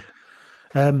thing, isn't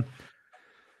it?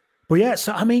 But yeah,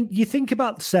 so you think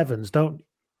about sevens,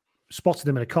 spotted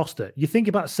them in a Costa. You think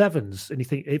about sevens and you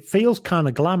think it feels kind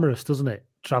of glamorous, doesn't it?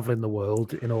 Traveling the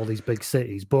world in all these big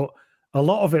cities, but a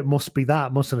lot of it must be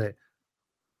that, mustn't it?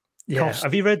 Yeah.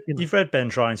 Costa, you've read Ben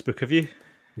Ryan's book, have you?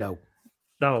 No.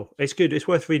 No, it's good. It's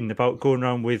worth reading about going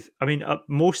around with.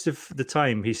 Most of the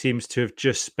time he seems to have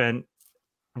just spent,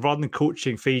 rather than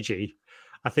coaching Fiji,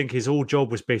 I think his whole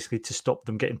job was basically to stop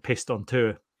them getting pissed on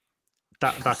tour.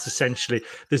 That's essentially.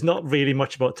 There's not really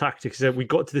much about tactics. We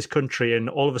got to this country, and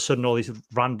all of a sudden, all these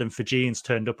random Fijians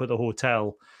turned up at the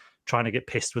hotel, trying to get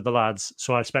pissed with the lads.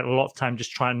 So I spent a lot of time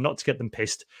just trying not to get them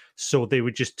pissed, so they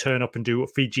would just turn up and do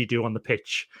what Fiji do on the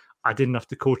pitch. I didn't have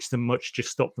to coach them much; just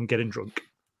stop them getting drunk.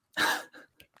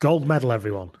 Gold medal,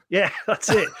 everyone. Yeah, that's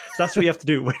it. That's what you have to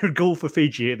do. Win a goal for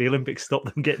Fiji at the Olympics. Stop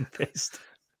them getting pissed.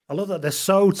 I love that they're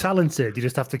so talented. You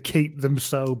just have to keep them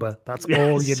sober. That's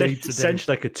all you need to do.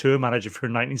 Essentially like a tour manager for a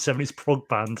 1970s prog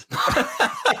band.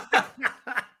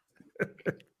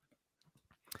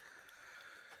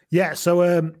 Yeah,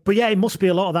 so, but yeah, it must be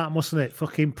a lot of that, mustn't it?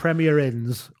 Fucking Premier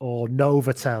Inns or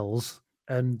Novotels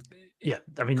and yeah,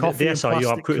 I mean, the coffee and SRU are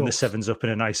plastic putting the cups. sevens up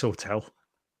in a nice hotel.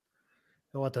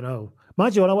 Oh, I don't know.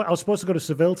 Mind you, I was supposed to go to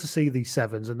Seville to see these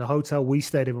sevens, and the hotel we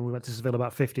stayed in when we went to Seville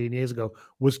about 15 years ago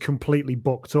was completely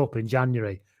booked up in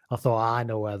January. I thought, I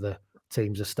know where the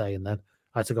teams are staying then.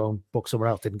 I had to go and book somewhere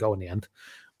else. Didn't go in the end.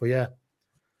 But yeah.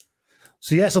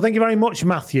 So thank you very much,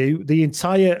 Matthew. The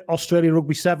entire Australia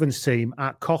Rugby Sevens team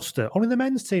at Costa. Only the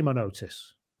men's team, I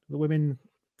notice. The women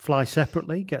fly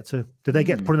separately. Did they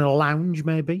get put in a lounge,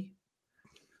 maybe?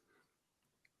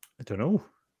 I don't know.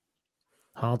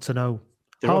 Hard to know.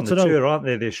 They're on the tour, aren't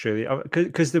they, the Australia?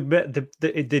 Because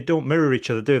they don't mirror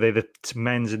each other, do they? The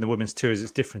men's and the women's tours,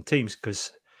 it's different teams,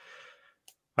 because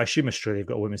I assume Australia have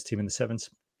got a women's team in the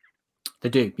sevens. They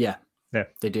do, yeah. Yeah.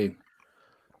 They do.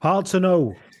 Hard to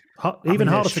know. Even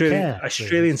harder to care.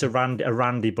 Australians are a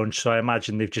randy bunch, so I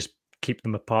imagine they've just keep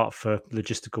them apart for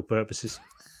logistical purposes.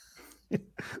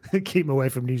 Keep them away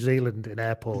from New Zealand in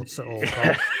airports at all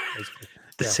costs.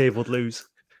 Disabled lose.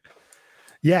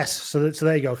 Yes, so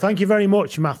there you go. Thank you very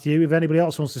much, Matthew. If anybody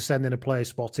else wants to send in a player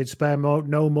spotted, spare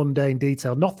no mundane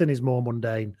detail. Nothing is more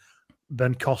mundane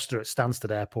than Costa at Stansted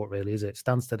Airport, really, is it?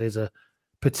 Stansted is a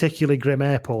particularly grim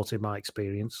airport in my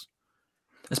experience.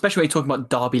 Especially when you're talking about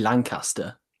Derby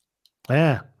Lancaster.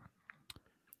 Yeah.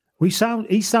 He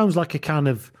sounds like a kind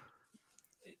of...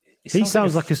 He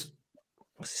sounds like a...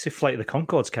 What's this, Flight of the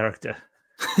Conchords character?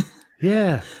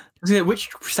 Yeah. Which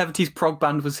 70s prog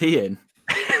band was he in?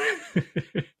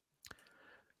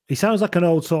 He sounds like an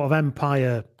old sort of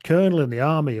Empire colonel in the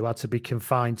army who had to be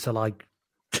confined to like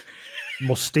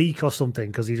Mustique or something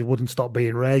because he wouldn't stop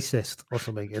being racist or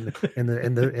something in the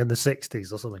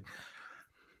 60s or something.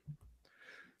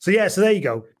 So there you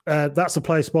go. That's the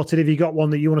player spotted. If you got one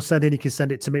that you want to send in, you can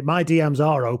send it to me. My DMs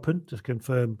are open to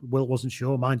confirm. Will wasn't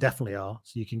sure. Mine definitely are.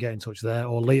 So you can get in touch there,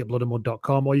 or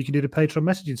lee@bloodandmud.com, or you can do the Patreon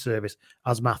messaging service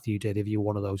as Matthew did if you're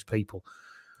one of those people.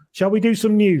 Shall we do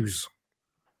some news?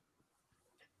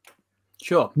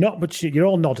 Sure. But you're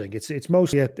all nodding. It's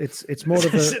mostly it's more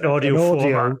of an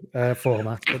audio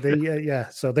format.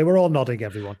 But so they were all nodding,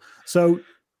 everyone. So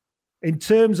in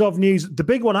terms of news, the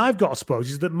big one I've got, I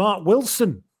suppose, is that Mark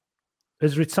Wilson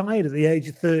has retired at the age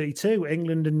of 32.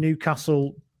 England and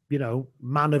Newcastle,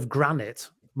 man of granite,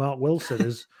 Mark Wilson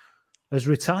has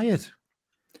retired.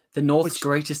 The North's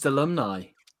greatest alumni.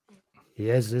 He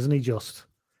is, isn't he just?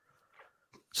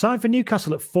 Signed for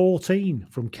Newcastle at 14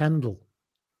 from Kendal.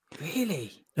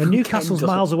 Really? And Newcastle's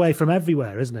Kendal. Miles away from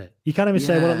everywhere, isn't it? You can't even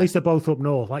say, well, at least they're both up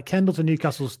north. Like Kendal to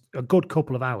Newcastle's a good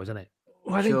couple of hours, isn't it?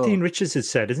 Well, I think Dean Richards had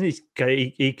said, isn't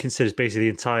he? He considers basically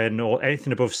the entire north,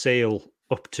 anything above Sale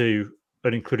up to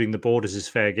and including the Borders as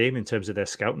fair game in terms of their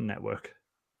scouting network.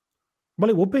 Well,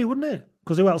 it would be, wouldn't it?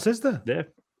 Because who else is there? Yeah.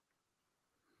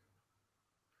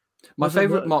 My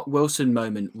favourite Mark Wilson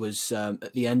moment was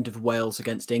at the end of Wales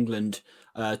against England,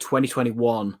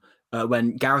 2021,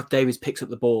 when Gareth Davies picks up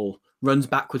the ball, runs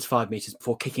backwards 5 meters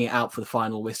before kicking it out for the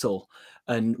final whistle,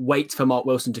 and waits for Mark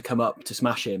Wilson to come up to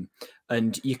smash him.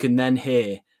 And you can then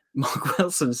hear Mark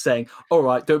Wilson saying, "All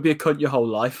right, don't be a cunt your whole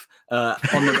life,"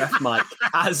 on the ref mic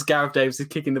as Gareth Davies is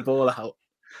kicking the ball out.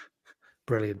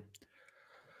 Brilliant.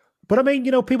 But I mean,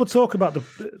 people talk about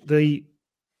the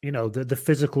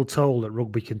physical toll that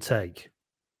rugby can take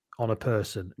on a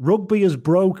person. Rugby has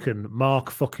broken Mark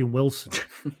fucking Wilson.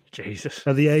 Jesus.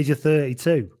 At the age of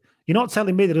 32. You're not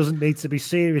telling me there doesn't need to be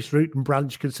serious root and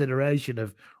branch consideration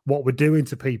of what we're doing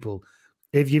to people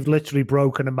if you've literally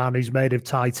broken a man who's made of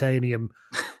titanium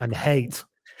and hate.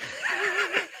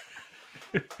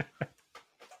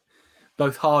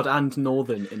 Both hard and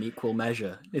northern in equal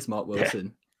measure is Mark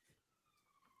Wilson.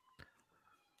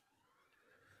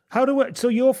 Yeah. So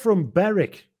you're from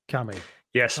Berwick, Cammy?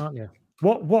 Yes. Aren't you?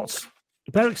 What's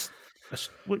Berwick's?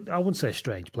 I wouldn't say a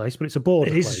strange place, but it's a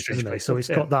border place, isn't it? So it's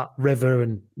got that river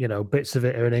and, bits of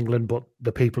it are in England, but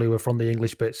the people who are from the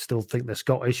English bits still think they're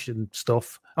Scottish and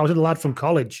stuff. I was with a lad from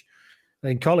college.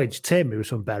 In college, Tim, who was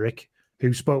from Berwick,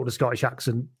 who spoke with a Scottish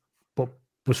accent, but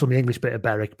was from the English bit of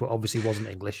Berwick, but obviously wasn't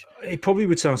English. It probably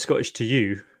would sound Scottish to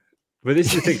you, but this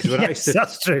is the thing. 'Cause when I used to,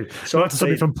 That's true. So that's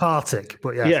something from Partick,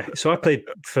 but yeah. Yeah, so I played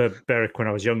for Berwick when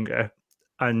I was younger,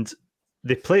 and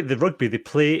they play the rugby. They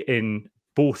play in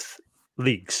both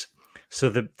leagues. So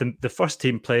the first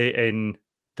team play in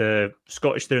the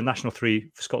Scottish. They're in National 3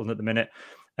 for Scotland at the minute,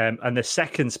 and the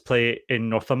seconds play in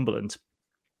Northumberland.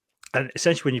 And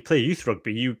essentially, when you play youth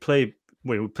rugby, we play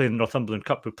in the Northumberland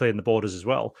Cup. We play in the Borders as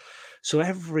well. So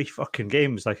every fucking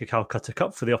game is like a Calcutta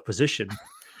Cup for the opposition.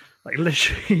 Like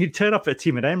literally, you turn up at a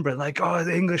team in Edinburgh, like, oh,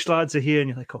 the English lads are here, and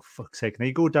you're like, oh, fuck's sake. And then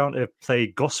you go down to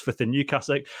play Gosforth in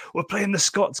Newcastle, like, we're playing the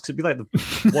Scots, because it'd be like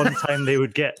the one time they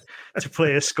would get to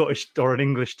play a Scottish or an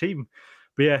English team.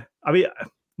 But yeah, I mean,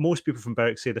 most people from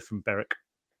Berwick say they're from Berwick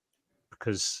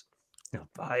because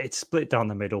it's split down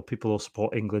the middle. People will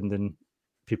support England and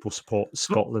people support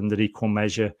Scotland at equal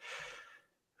measure.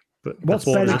 But what's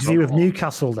Berwick's view of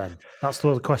Newcastle then? That's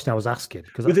the question I was asking.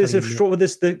 Because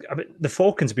the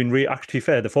Falcons have been actually, to be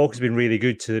fair, the Falcons have been really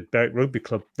good to the Berwick Rugby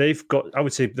Club. They've got, I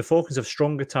would say, the Falcons have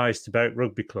stronger ties to Berwick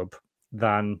Rugby Club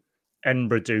than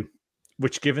Edinburgh do.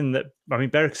 Which, given that, I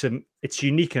mean, Berwick's it's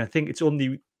unique, and I think it's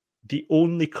the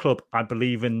only club I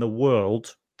believe in the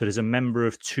world that is a member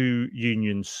of two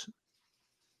unions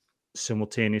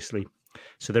simultaneously.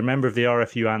 So they're a member of the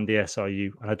RFU and the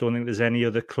SRU, and I don't think there's any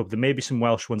other club. There may be some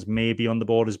Welsh ones, maybe on the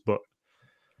Borders, but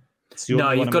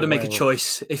no, you've got to make a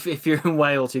choice. If you're in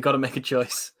Wales, you've got to make a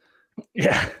choice.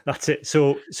 Yeah, that's it.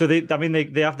 So they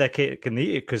have their cake and they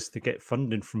eat it because they get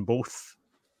funding from both,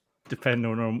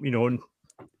 depending on and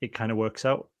it kind of works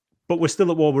out. But we're still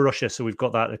at war with Russia, so we've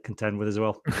got that to contend with as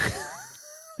well.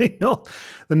 The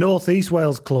North East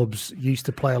Wales clubs used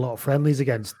to play a lot of friendlies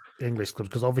against English clubs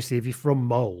because obviously if you're from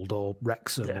Mold or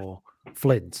Wrexham or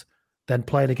Flint, then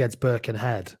playing against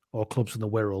Birkenhead or clubs from the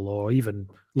Wirral or even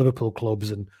Liverpool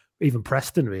clubs and even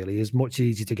Preston really is much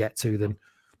easier to get to than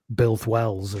Bilth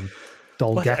Wells and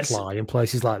Dolgetly and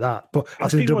places like that. But I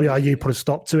think WRU put a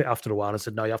stop to it after a while and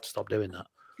said, no, you have to stop doing that.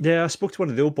 Yeah, I spoke to one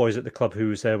of the old boys at the club who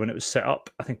was there when it was set up.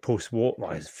 I think post-war,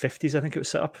 50s, I think it was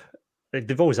set up.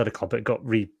 They've always had a club that got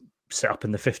set up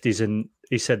in the 50s, and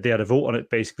he said they had a vote on it.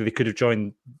 Basically, they could have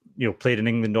joined, played in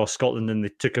England or Scotland, and they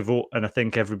took a vote, and I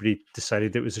think everybody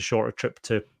decided it was a shorter trip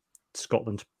to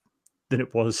Scotland than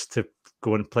it was to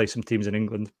go and play some teams in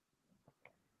England.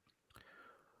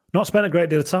 Not spent a great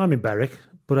deal of time in Berwick,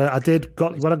 but I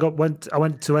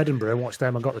went to Edinburgh and watched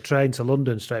them. I got the train to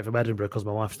London straight from Edinburgh because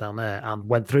my wife's down there, and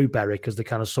went through Berwick as the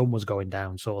kind of sun was going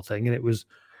down, sort of thing, and it was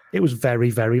very,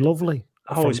 very lovely.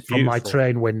 It's from my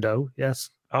train window, yes.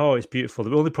 Oh, it's beautiful.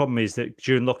 The only problem is that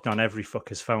during lockdown, every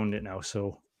fucker's found it now.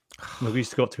 So we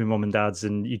used to go up to my mum and dad's,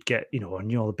 and you'd get,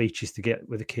 on all the beaches to get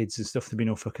with the kids and stuff. There'd be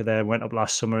no fucker there. Went up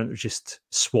last summer, and it was just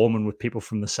swarming with people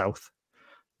from the south.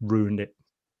 Ruined it.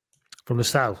 From the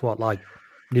south, what, like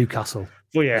Newcastle?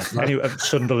 Well, yeah. Anyway,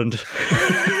 Sunderland.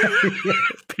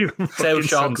 Sale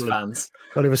Sharks fans.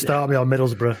 Don't even start me on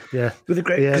Middlesbrough. Yeah, with the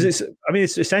great because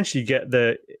it's essentially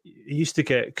you used to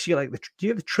get because you get do you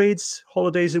get the trades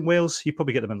holidays in Wales? You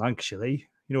probably get them in Lancashire,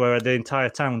 where the entire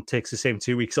town takes the same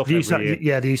 2 weeks off every year.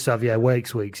 Yeah, they used to have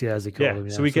Wakes weeks, as they call them.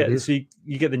 Yeah. So you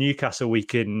get the Newcastle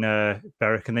week in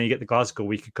Berwick, and then you get the Glasgow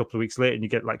week a couple of weeks later, and you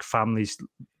get like families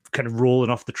kind of rolling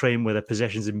off the train with their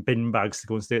possessions in bin bags to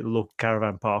go and stay at the local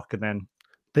caravan park, and then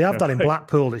they have that in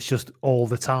Blackpool. It's just all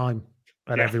the time,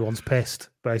 and everyone's pissed,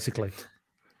 basically.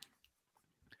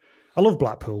 I love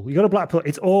Blackpool. You go to Blackpool,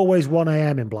 it's always 1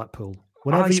 a.m. in Blackpool.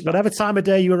 Whatever time of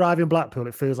day you arrive in Blackpool,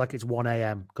 it feels like it's 1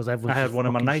 a.m. because everyone's. I had one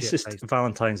of my nicest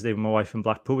Valentine's Day with my wife in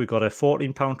Blackpool. We got a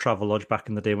 £14 travel lodge back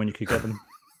in the day when you could get them.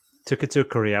 Took it to a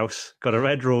curry house. Got a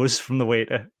red rose from the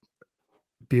waiter.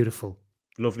 Beautiful,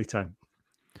 lovely time.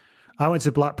 I went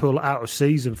to Blackpool out of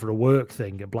season for a work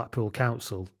thing at Blackpool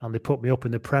Council, and they put me up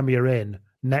in the Premier Inn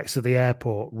next to the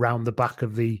airport, round the back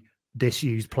of the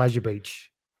disused pleasure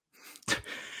beach,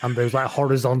 and there was like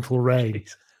horizontal rain.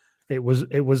 It was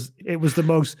the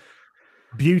most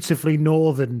beautifully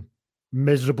northern,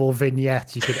 miserable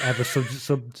vignette you could ever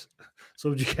subject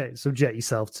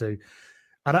yourself to.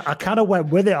 And I kind of went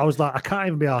with it. I was like, I can't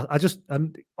even be asked.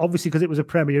 And obviously because it was a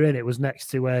Premier Inn, it was next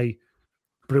to a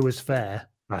Brewers Fair.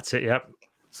 That's it, yep.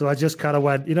 So I just kind of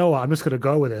went, you know what, I'm just going to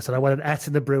go with this. And I went and ate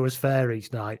in the Brewers Fair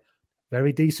each night.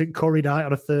 Very decent curry night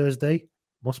on a Thursday,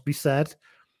 must be said.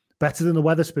 Better than the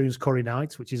Wetherspoons curry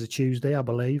night, which is a Tuesday, I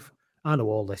believe. I know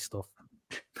all this stuff.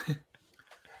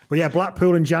 But yeah,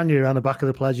 Blackpool in January on the back of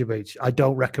the pleasure beach. I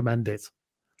don't recommend it.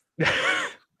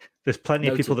 There's plenty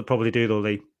of people that probably do, though,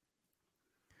 Lee.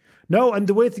 No, and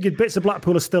the weird thing is bits of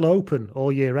Blackpool are still open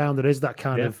all year round. There is that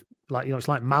kind of, it's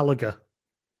like Malaga,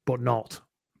 but not.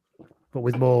 But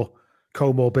with more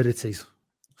comorbidities.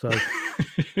 So,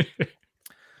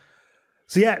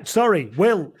 yeah. Sorry,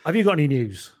 Will. Have you got any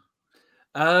news?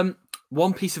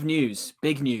 One piece of news,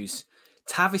 big news.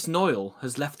 Tavis Noyle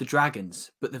has left the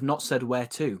Dragons, but they've not said where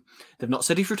to. They've not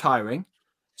said he's retiring,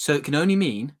 so it can only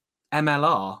mean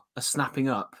MLR are snapping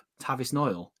up Tavis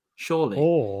Noyle, surely.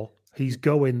 Or he's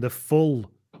going the full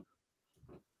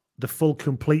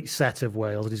complete set of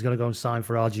Wales, and he's going to go and sign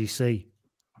for RGC.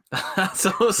 That's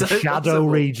also the shadow possible.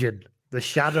 region. The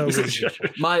shadow region.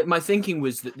 My thinking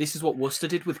was that this is what Worcester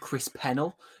did with Chris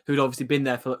Pennell, who'd obviously been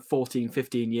there for like 14,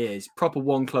 15 years, proper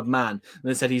one-club man, and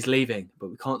then said he's leaving, but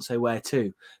we can't say where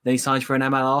to. Then he signs for an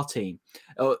MLR team.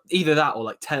 Or either that or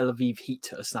like Tel Aviv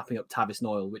Heat are snapping up Tavis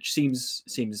Noyle, which seems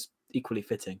equally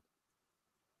fitting.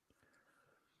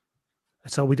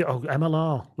 So we do. Oh,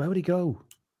 MLR. Where would he go?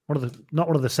 Not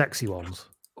one of the sexy ones.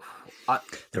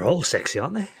 They're all sexy,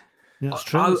 aren't they? Yeah, it's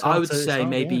true. I would say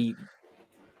maybe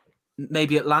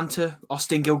Atlanta,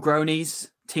 Austin Gilgronis,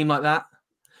 team like that.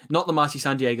 Not the mighty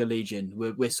San Diego Legion.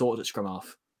 We're sorted at scrum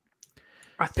half.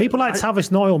 People like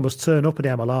Tavis Noyle must turn up at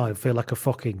MLR and feel like a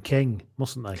fucking king,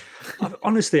 mustn't they?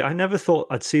 Honestly, I never thought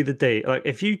I'd see the day. Like,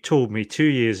 if you told me 2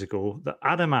 years ago that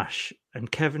Adam Ash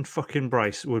and Kevin fucking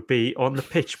Bryce would be on the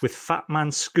pitch with Fat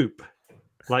Man Scoop,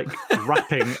 like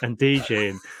rapping and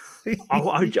DJing,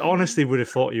 I honestly would have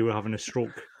thought you were having a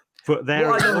stroke. But there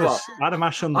it was. Adam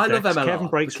Ash on the decks, Kevin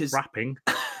Bryce rapping.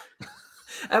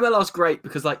 MLR's great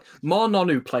because like Mar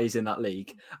Nonu plays in that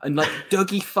league, and like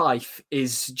Dougie Fife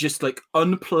is just like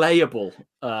unplayable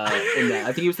in there.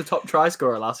 I think he was the top try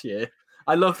scorer last year.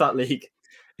 I love that league.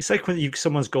 It's like when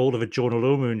someone's goal of a Jonah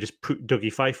Lomu and just put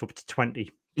Dougie Fife up to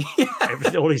 20.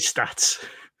 Yeah. All his stats.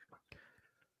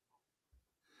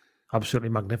 Absolutely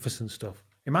magnificent stuff.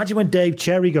 Imagine when Dave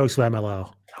Cherry goes to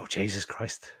MLR. Oh, Jesus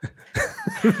Christ.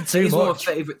 It's one of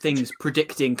my favourite things,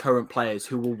 predicting current players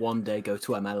who will one day go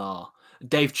to MLR.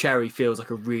 Dave Cherry feels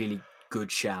like a really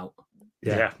good shout.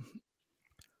 Yeah.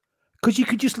 Because you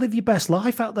could just live your best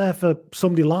life out there for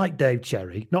somebody like Dave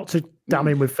Cherry, not to damn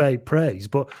him with fake praise,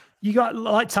 but you got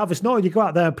like Tavis Noyle, you go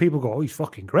out there and people go, oh, he's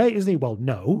fucking great, isn't he? Well,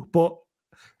 no, but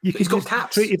you can just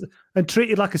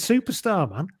treated like a superstar,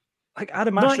 man. Like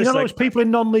Adam Ash, you know those people in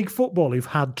non-league football who've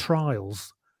had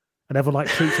trials and everyone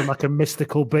like treats him like a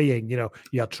mystical being. You know,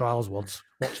 you had trials once.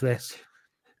 Watch this.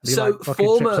 So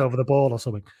fucking trips over the ball or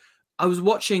something. I was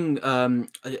watching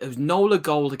it was Nola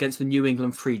Gold against the New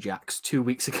England Free Jacks 2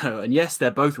 weeks ago. And yes,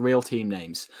 they're both real team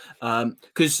names.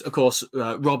 Because, of course,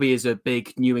 Robbie is a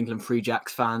big New England Free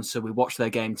Jacks fan, so we watched their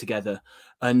game together.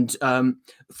 And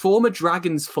former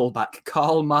Dragons fullback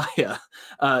Carl Meyer,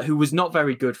 who was not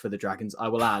very good for the Dragons, I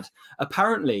will add,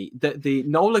 apparently the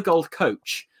Nola Gold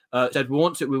coach said, we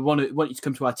want you to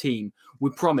come to our team. We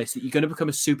promise that you're going to become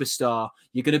a superstar.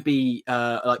 You're going to be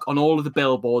like on all of the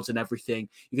billboards and everything.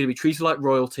 You're going to be treated like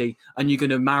royalty, and you're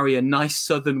going to marry a nice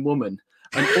Southern woman.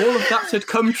 And all of that had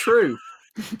come true.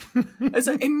 It's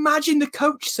like, imagine the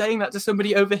coach saying that to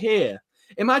somebody over here.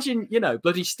 Imagine,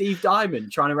 bloody Steve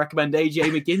Diamond trying to recommend AJ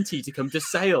McGinty to come to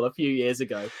Sale a few years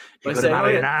ago. You're going to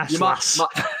marry an ass lass.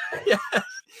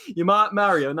 You might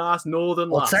marry a nice northern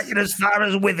lass. I'll take you as far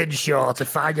as Wythenshawe to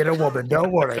find you a woman,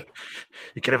 don't worry.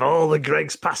 You can have all the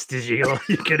Greg's pasties you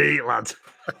can eat, lad.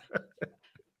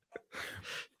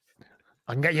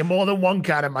 I can get you more than one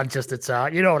kind of Manchester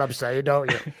tart. You know what I'm saying,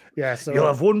 don't you? Yeah. So you'll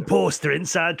have one poster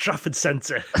inside Trafford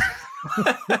Centre.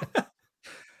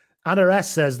 Anna S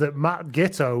says that Matt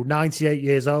Gitto, 98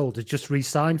 years old, has just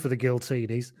re-signed for the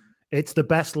Giltinis. It's the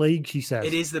best league, she says.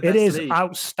 It is the best league. It is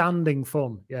outstanding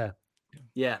fun, yeah.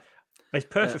 Yeah. It's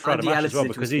perfect for Adam Ash as well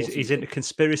because he's into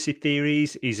conspiracy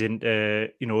theories. He's into,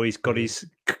 he's got his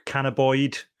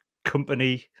cannabinoid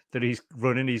company that he's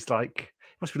running. He's like,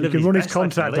 must be living he can run his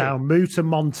contract down, move to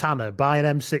Montana, buy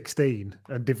an M16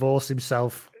 and divorce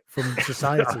himself from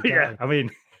society. Yeah, I mean,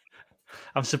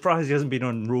 I'm surprised he hasn't been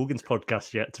on Rogan's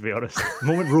podcast yet, to be honest. The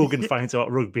moment Rogan finds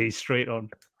out rugby, he's straight on.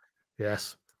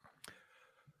 Yes.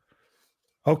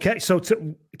 Okay, so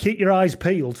to keep your eyes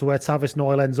peeled to where Tavis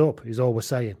Noyle ends up, is all we're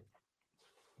saying.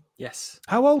 Yes.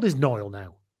 How old is Noyle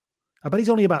now? I bet he's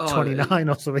only about 29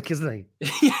 or something, isn't he?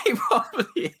 Yeah, he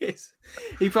probably is.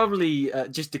 He probably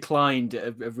just declined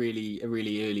at a really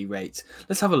early rate.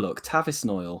 Let's have a look. Tavis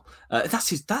Noyle.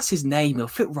 That's his name. He'll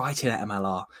fit right in at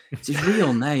MLR. It's his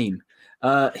real name.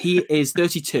 He is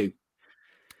 32.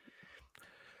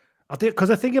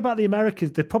 Because I think about the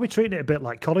Americans, they're probably treating it a bit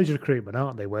like college recruitment,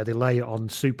 aren't they? Where they lay it on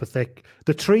super thick.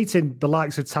 They're treating the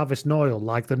likes of Tavis Noyle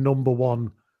like the number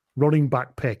one running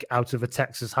back pick out of a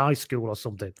Texas high school or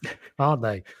something, aren't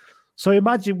they? So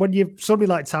imagine when you've somebody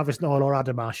like Tavis Noyle or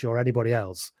Adam Ash or anybody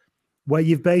else, where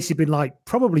you've basically been like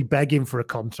probably begging for a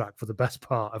contract for the best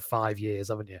part of 5 years,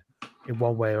 haven't you? In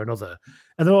one way or another.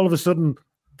 And then all of a sudden,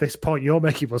 this point you're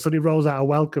making, well, suddenly rolls out a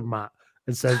welcome mat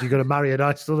and says, you're going to marry a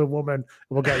nice southern woman and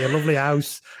we'll get you a lovely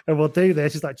house and we'll do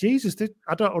this. It's like, Jesus,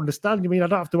 I don't understand. You mean I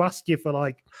don't have to ask you for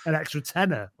like an extra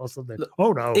tenner or something? Look,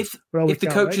 oh, no. If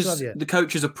the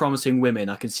coaches are promising women,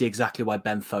 I can see exactly why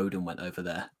Ben Foden went over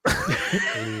there.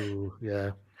 Ooh,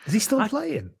 yeah. Is he still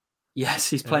playing? Yes,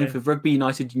 he's playing for Rugby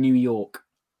United New York.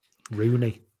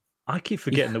 Rooney. I keep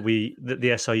forgetting that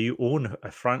the SIU own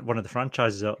one of the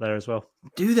franchises out there as well.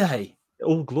 Do they?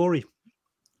 All Glory.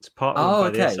 It's part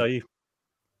of the SIU.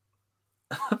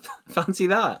 Fancy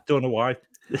that. Don't know why.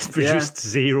 It's produced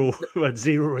zero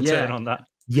return on that.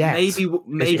 Yet.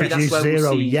 Maybe that's where zero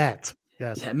we'll see. Yet.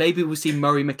 Yes. Yeah, maybe we'll see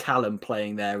Murray McCallum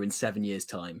playing there in 7 years'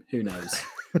 time. Who knows?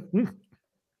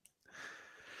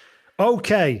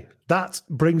 Okay, that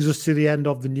brings us to the end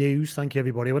of the news. Thank you,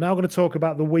 everybody. We're now going to talk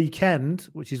about the weekend,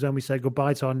 which is when we say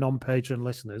goodbye to our non-patron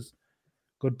listeners.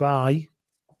 Goodbye.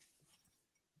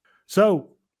 So,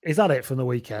 is that it from the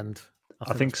weekend?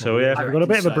 I think so, yeah. We've got a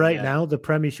bit of a break now. The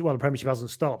Premiership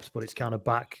hasn't stopped, but it's kind of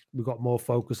back. We've got more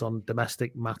focus on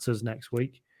domestic matters next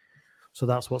week. So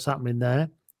that's what's happening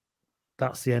there.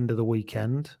 That's the end of the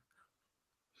weekend.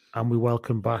 And we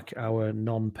welcome back our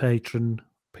non-patron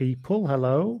people.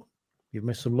 Hello. You've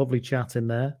missed some lovely chat in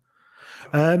there.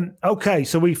 Okay,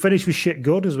 so we finish with shit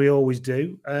good, as we always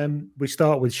do. We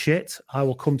start with shit. I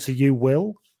will come to you,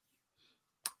 Will.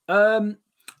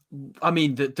 I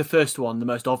mean, the first one, the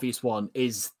most obvious one,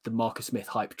 is the Marcus Smith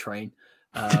hype train.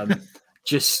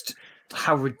 Just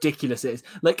how ridiculous it is.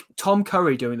 Like Tom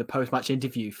Curry doing the post-match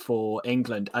interview for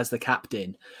England as the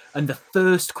captain, and the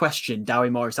first question Dowie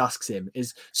Morris asks him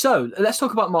is, so let's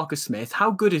talk about Marcus Smith.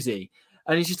 How good is he?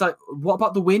 And he's just like, what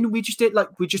about the win we just did?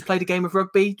 Like, we just played a game of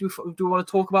rugby. Do we want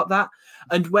to talk about that?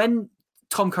 And when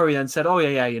Tom Curry then said, oh,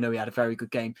 yeah, he had a very good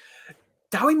game,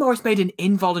 Dowie Morris made an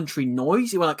involuntary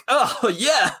noise. He went like, oh,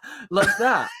 yeah, like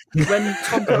that. When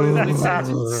Tom Curry was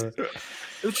sentenced,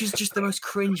 which is just the most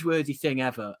cringeworthy thing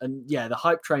ever. And yeah, the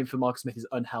hype train for Marcus Smith is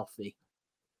unhealthy.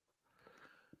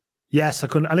 Yes, I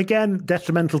couldn't. And again,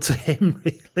 detrimental to him,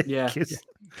 really. Yeah.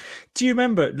 Do you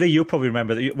remember, Lee, you'll probably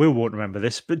remember, we won't remember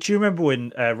this, but do you remember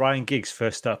when Ryan Giggs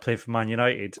first started playing for Man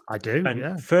United? I do,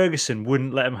 and Ferguson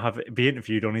wouldn't let him be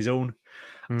interviewed on his own.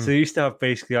 So they used to have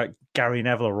basically like Gary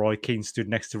Neville or Roy Keane stood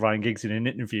next to Ryan Giggs in an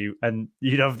interview, and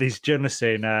you'd have these journalists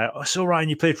saying, so Ryan,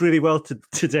 you played really well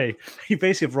today. You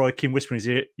basically have Roy Keane whispering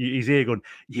in his ear going,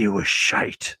 you were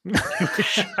shite. You were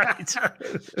shite.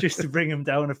 Just to bring him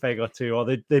down a peg or two, or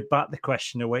they bat the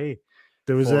question away.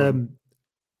 There was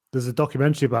there's a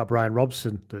documentary about Brian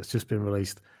Robson that's just been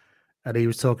released, and he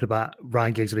was talking about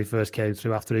Ryan Giggs when he first came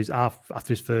through after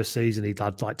his first season. He'd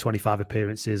had like 25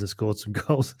 appearances and scored some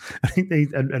goals. And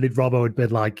Robbo had been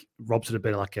like, Robson had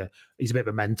been like he's a bit of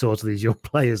a mentor to these young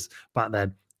players back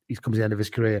then. He's come to the end of his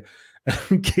career.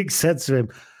 And Giggs said to him,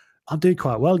 I'm doing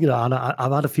quite well, and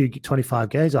I've had a few 25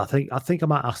 games. I think I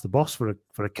might ask the boss for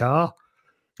a car.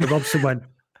 And Robson went,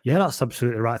 yeah, that's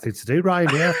absolutely the right thing to do,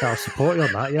 Ryan. Yeah, I'll support you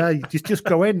on that. Yeah, just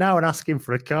go in now and ask him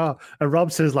for a car. And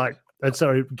Robson's like,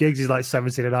 Giggs is like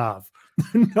 17 and a half.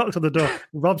 Knocks on the door.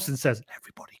 Robson says,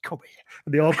 everybody come here.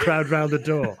 And they all crowd round the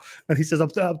door. And he says,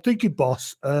 I'm thinking,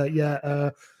 boss,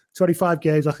 25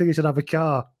 games, I think he should have a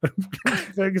car.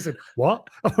 Ferguson, what?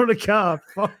 I want a car.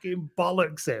 Fucking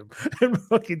bollocks him. And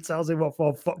fucking tells him what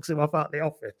for, fucks him off out the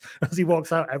office. As he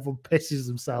walks out, everyone pisses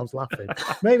themselves laughing.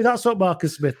 Maybe that's what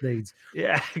Marcus Smith needs.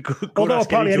 Yeah. Although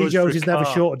apparently Eddie Jones is never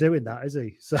short of doing that, is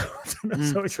he? So,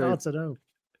 so it's hard to know.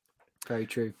 Very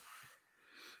true.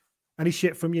 Any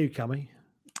shit from you, Cammy?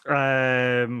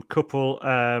 Couple.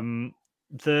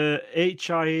 The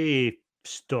HIA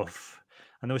stuff.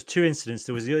 And there was two incidents.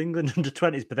 There was the England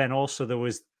under-20s, but then also there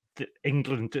was the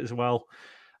England as well.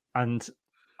 And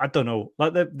I don't know,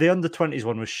 like the under-20s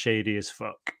one was shady as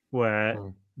fuck,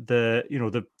 where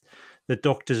the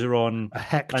doctors are on a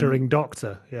hectoring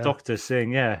doctor, doctors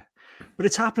saying, yeah. But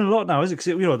it's happening a lot now, isn't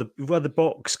it? Because where the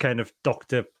box kind of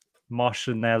doctor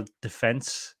marshalling their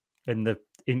defence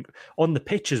on the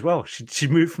pitch as well. She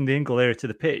moved from the Ingle area to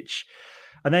the pitch.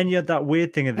 And then you had that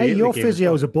weird thing in the your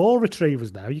physios are ball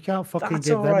retrievers now. You can't fucking That's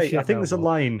give all them right. shit. I think there's a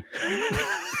line.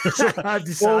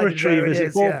 Ball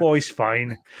retrievers, ball boys,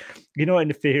 fine. You're not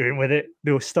interfering with it.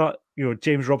 They'll start.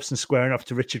 James Robson squaring up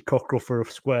to Richard Cockrell for a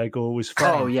square goal was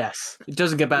fine. Oh yes, it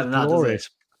doesn't get better than that, does it?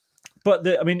 But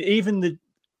even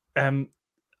the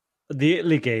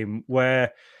Italy game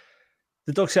where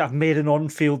the dogs have made an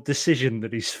on-field decision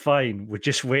that he's fine. We're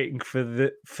just waiting for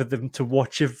them to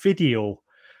watch a video.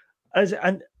 Is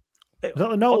that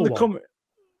the Noel one?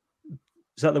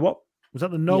 Is that the what? Was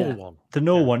that the Noel Yeah. one? The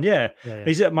no one, yeah. Yeah.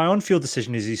 He's my on-field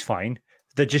decision is he's fine.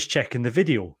 They're just checking the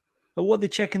video. But what are they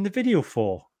checking the video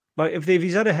for? Like if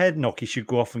he's had a head knock, he should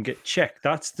go off and get checked.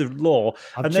 That's the law.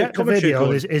 I've then checked the commentary video.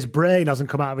 going- His brain hasn't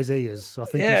come out of his ears, so I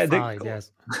think Yeah, he's they- fine.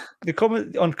 Yes.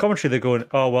 on commentary, they're going,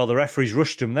 "Oh well, the referee's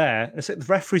rushed him there." It's like the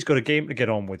referee's got a game to get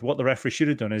on with. What the referee should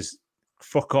have done is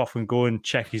fuck off and go and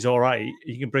check he's all right.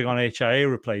 You can bring on HIA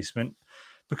replacement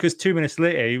because 2 minutes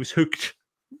later he was hooked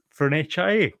for an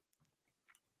HIA.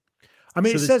 I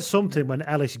mean, So it there's- says something when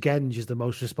Ellis Genge is the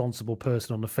most responsible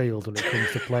person on the field when it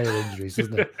comes to player injuries,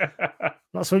 doesn't it?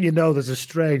 That's when you know there's a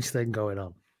strange thing going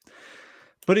on.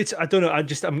 But it's I don't know.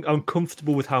 I'm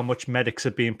comfortable with how much medics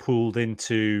are being pulled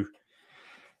into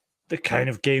the kind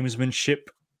of gamesmanship,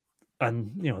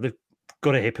 and they've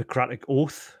got a Hippocratic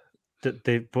oath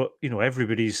that but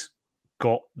everybody's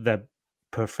got their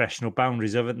professional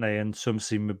boundaries, haven't they? And some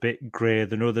seem a bit grey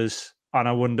than others. And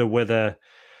I wonder whether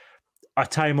a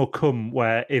time will come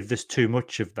where if there's too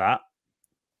much of that,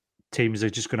 teams are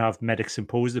just going to have medics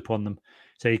imposed upon them.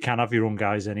 So you can't have your own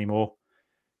guys anymore.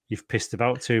 You've pissed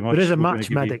about too much. But there's a We're gonna match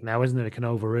give you- medic now, isn't there? It can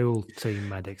overrule team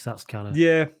medics. That's kind of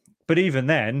Yeah, but even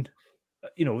then,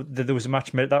 there was a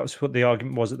match medic. That was what the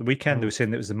argument was at the weekend. They were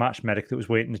saying that it was the match medic that was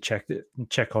waiting to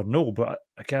check on no. But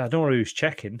again, I don't know who's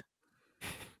checking.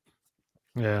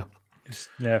 yeah.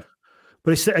 Yeah,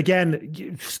 But it's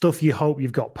again stuff you hope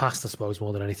you've got past, I suppose,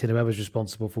 more than anything. Whoever's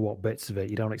responsible for what bits of it,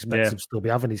 you don't expect Yeah. them to still be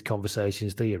having these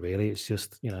conversations, do you? Really, it's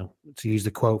just to use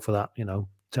the quote for that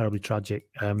terribly tragic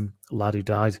lad who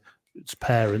died. It's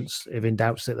parents, if in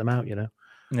doubt, sit them out.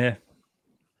 yeah.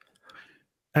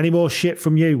 Any more shit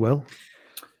from you, Will?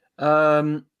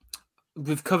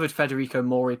 We've covered Federico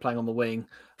Mori playing on the wing.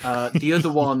 The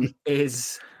other one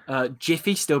is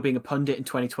Jiffy still being a pundit in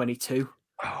 2022.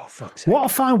 Oh fuck's sake. What I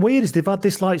find weird is they've had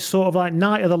this sort of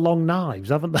night of the long knives,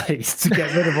 haven't they? To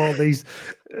get rid of all these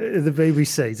the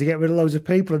BBC, to get rid of loads of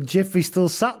people, and Jiffy still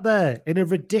sat there in a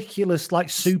ridiculous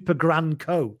super grand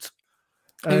coat,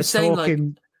 He was saying,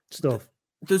 talking stuff.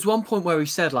 There's one point where he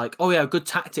said, "Oh yeah, a good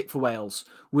tactic for Wales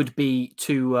would be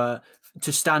to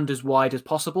stand as wide as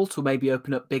possible to maybe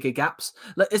open up bigger gaps."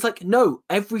 It's no,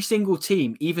 every single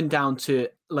team, even down to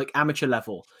amateur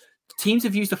level, teams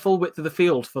have used the full width of the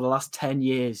field for the last 10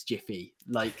 years, Jiffy.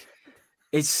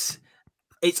 It's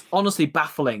honestly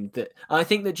baffling that I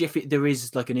think that Jiffy, there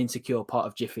is an insecure part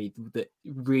of Jiffy that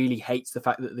really hates the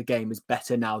fact that the game is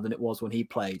better now than it was when he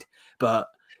played. But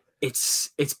it's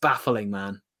baffling,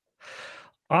 man.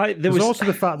 There was also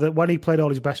the fact that when he played all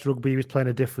his best rugby, he was playing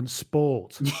a different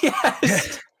sport.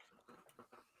 Yes.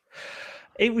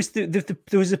 It was there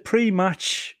was a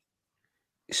pre-match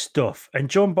stuff, and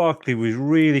John Barkley was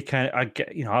really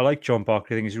I like John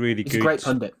Barkley. I think he's really He's good. a great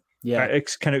pundit. Yeah.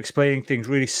 It's kind of explaining things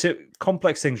really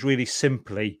complex things really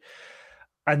simply,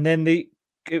 and then they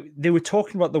were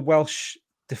talking about the Welsh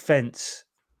defence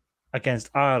against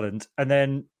Ireland, and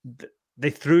then they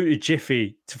threw to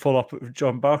Jiffy to follow up with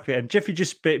John Barkley, and Jiffy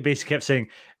just basically kept saying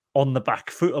on the back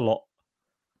foot a lot.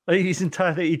 His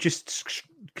entire thing, he just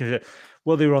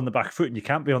well, they were on the back foot, and you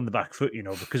can't be on the back foot,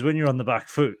 because when you're on the back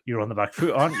foot, you're on the back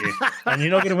foot, aren't you? And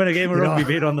you're not going to win a game of rugby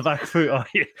being on the back foot, are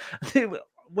you?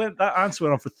 That answer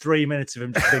went on for 3 minutes of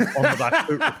him just being on the back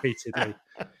foot repeatedly.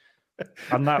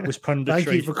 And that was punditry.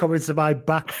 Thank you for coming to my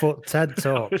back foot TED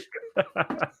talk.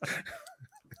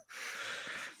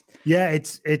 Yeah,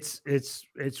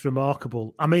 it's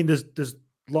remarkable. I mean, there's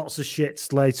lots of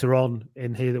shits later on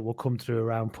in here that will come through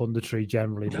around punditry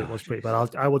generally, but it was pretty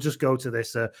bad. I will just go to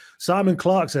this. Simon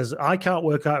Clark says, I can't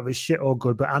work out if it's shit or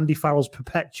good, but Andy Farrell's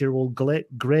perpetual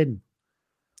grin.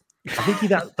 I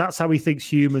think that's how he thinks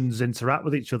humans interact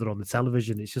with each other on the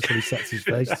television. It's just when he sets his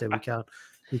face to.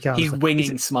 We can't. He's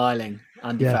winging, smiling,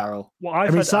 Andy Farrell.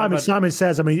 Well, Simon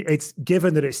says, it's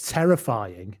given that it's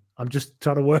terrifying. I'm just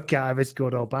trying to work out if it's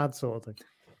good or bad, sort of thing.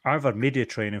 I've had media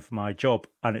training for my job,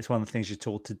 and it's one of the things you're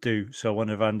told to do. So I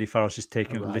wonder if Andy Farrell's just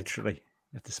taking it literally.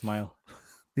 You have to smile.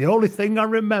 The only thing I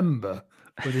remember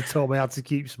when he told me how to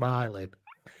keep smiling.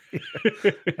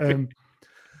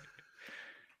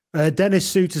 Dennis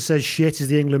Suter says shit is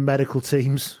the England medical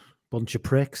teams. Bunch of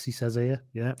pricks, he says here.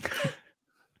 Yeah.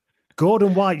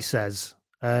 Gordon White says,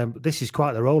 this is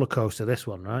quite the roller coaster, this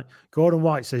one, right? Gordon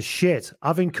White says, shit,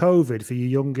 having COVID for your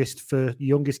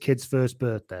youngest kid's first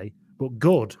birthday, but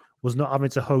good was not having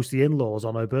to host the in-laws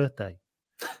on her birthday.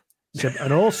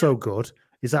 And also good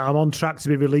is that I'm on track to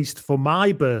be released for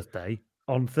my birthday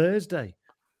on Thursday.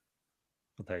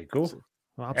 Well, there you go.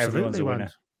 Well, Everyone's a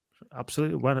winner.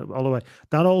 Absolutely went all the way.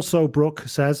 Dan also Brooke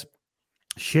says,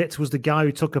 shit was the guy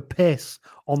who took a piss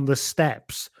on the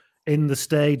steps in the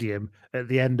stadium at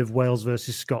the end of Wales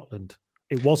versus Scotland.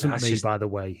 It wasn't That's me, just- by the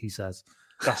way, he says.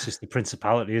 That's just the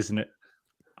principality, isn't it?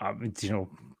 I mean, you've I'm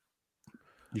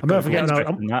got never to be forgetting.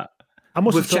 expecting that. I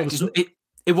must We've have told checked.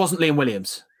 It wasn't Liam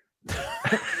Williams.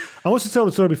 I must have told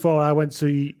the story before. I went to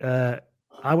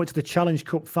the Challenge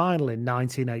Cup final in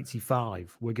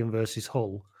 1985, Wigan versus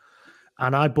Hull,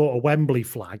 and I bought a Wembley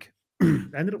flag.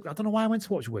 Ended up, I don't know why I went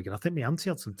to watch Wigan. I think my auntie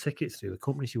had some tickets through the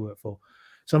company she worked for.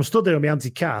 So I'm stood there with my auntie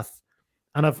Kath,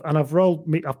 and I've rolled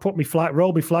my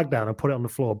flag down and put it on the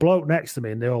floor. Bloke next to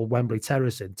me in the old Wembley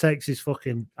terracing takes his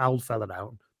fucking old fella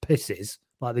out, pisses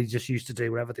like they just used to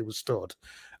do wherever they were stood.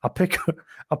 I pick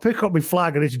up my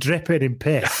flag and it's dripping in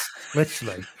piss,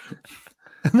 literally.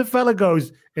 And the fella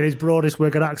goes in his broadest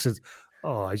Wigan accent,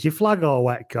 "Oh, is your flag all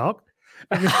wet, cock?"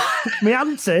 And my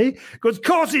auntie goes, "Of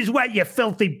course it's wet, you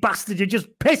filthy bastard. You just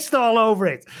pissed all over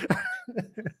it."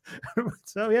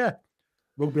 So yeah,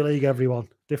 rugby league, everyone,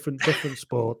 different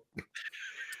sport.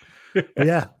 But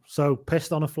yeah, so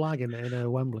pissed on a flag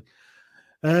in Wembley.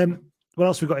 What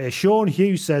else we got here? Sean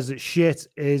Hughes says that shit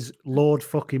is Lord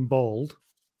fucking Bald.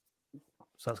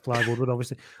 So that's Clive Woodward,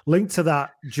 obviously. Linked to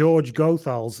that, George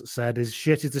Gothals said is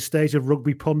shit is the state of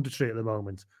rugby punditry at the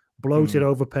moment. Bloated,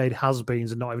 overpaid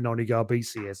has-beens and not even only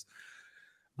Garbisi is.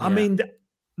 I mean,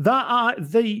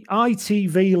 the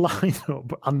ITV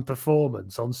lineup and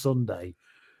performance on Sunday,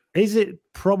 is it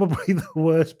probably the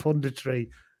worst punditry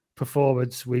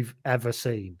performance we've ever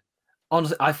seen?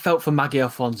 Honestly, I felt for Maggie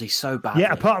Alfonsi so badly.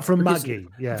 Yeah, apart from Because Maggie,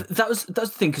 yeah. That was the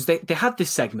thing, because they had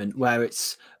this segment where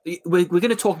it's we're going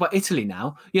to talk about Italy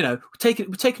now. You know, we're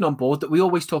taking on board that we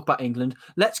always talk about England.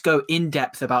 Let's go in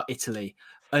depth about Italy.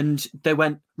 And they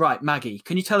went, right, Maggie,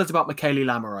 can you tell us about Michele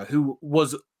Lamaro, who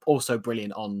was also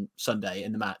brilliant on Sunday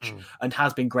in the match and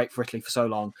has been great for Italy for so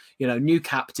long. You know, new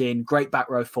captain, great back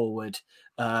row forward,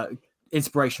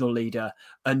 inspirational leader.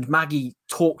 And Maggie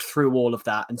talked through all of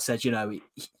that and said, you know,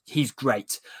 he's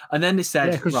great. And then they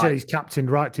said, because he's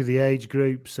captained right through the age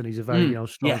groups and he's a very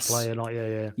strong yes.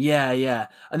 player. Yeah.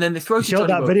 And then they throw He showed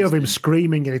that video of him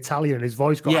screaming in Italian and his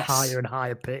voice got higher and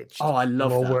higher pitched. Oh, I love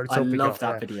that. I love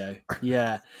that video.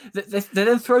 Yeah. They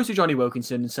then throw to Johnny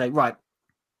Wilkinson and say, right,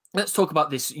 let's talk about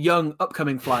this young,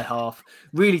 upcoming fly half,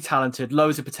 really talented,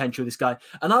 loads of potential, this guy.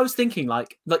 And I was thinking,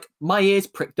 like my ears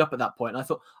pricked up at that point. And I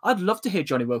thought, I'd love to hear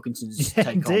Johnny Wilkinson's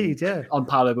take on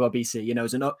Paolo Garbisi, you know,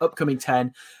 as an upcoming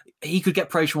 10. He could get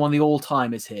praise from one of the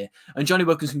all-timers here. And Johnny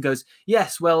Wilkinson goes,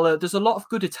 yes, well, there's a lot of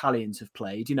good Italians have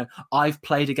played. You know, I've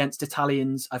played against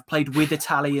Italians. I've played with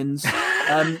Italians.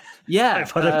 I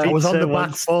was on the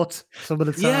back foot some of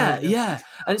the time. Yeah.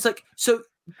 And it's like, so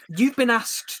you've been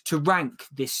asked to rank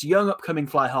this young upcoming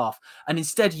fly half, and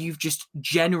instead you've just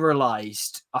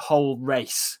generalized a whole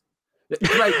race.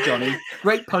 Great, Johnny.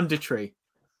 Great punditry.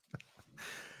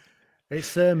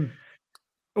 It's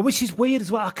which is weird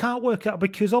as well. I can't work out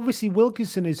because obviously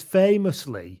Wilkinson is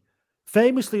famously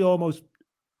almost.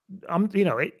 I'm going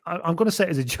to say it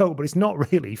as a joke, but it's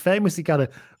not really. Famously, kind of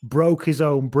broke his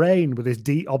own brain with his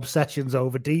obsessions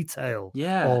over detail.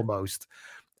 Yeah, almost.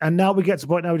 And now we get to the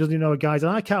point now he doesn't even know guys.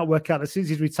 And I can't work out that since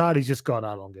he's retired, he's just gone,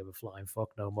 I don't give a flying fuck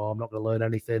no more. I'm not going to learn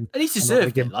anything. And he's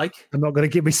deserved it, I'm not going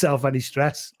to give myself any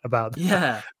stress about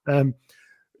that.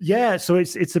 Yeah. So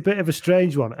it's a bit of a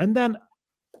strange one. And then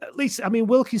at least, I mean,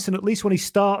 Wilkinson, at least when he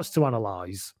starts to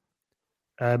analyse,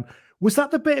 was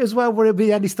that the bit as well where at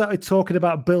the end he started talking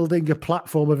about building a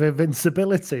platform of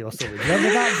invincibility or something? Remember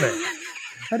that bit?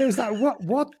 And it was like,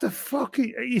 what the fuck?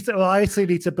 He said, well, I actually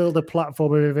need to build a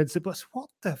platform of invincibility. What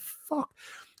the fuck?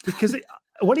 Because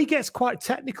when he gets quite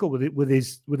technical with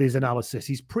his analysis,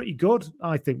 he's pretty good,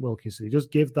 I think, Wilkinson. He does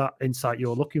give that insight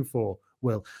you're looking for,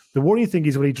 Will. The worrying thing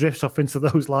is when he drifts off into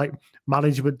those like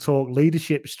management talk,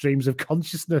 leadership streams of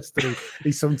consciousness that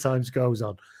he sometimes goes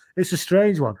on. It's a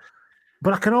strange one.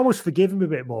 But I can almost forgive him a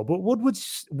bit more. But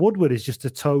Woodward is just a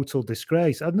total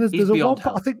disgrace. And there's a one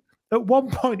point, I think, at one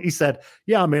point he said,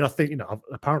 yeah, I mean, I think, you know,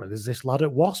 apparently there's this lad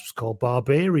at Wasps called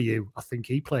Barbariu. I think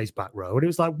he plays back row. And it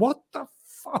was like, what the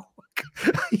fuck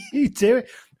are you doing?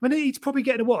 I mean, he's probably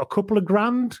getting, a couple of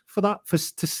grand for that,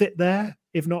 to sit there,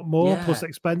 if not more, plus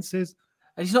expenses.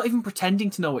 And he's not even pretending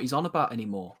to know what he's on about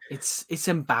anymore. It's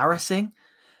embarrassing.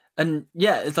 And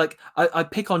yeah, it's like I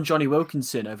pick on Johnny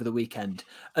Wilkinson over the weekend,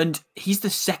 and he's the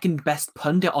second best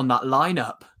pundit on that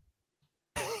lineup.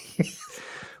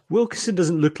 Wilkinson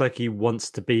doesn't look like he wants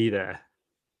to be there.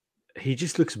 He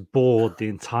just looks bored the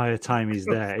entire time he's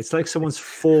there. It's like someone's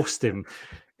forced him.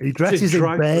 He dresses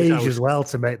in beige as well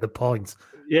to make the point.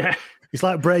 Yeah. It's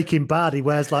like Breaking Bad. He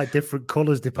wears like different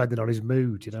colours depending on his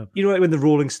mood, you know. You know, like when the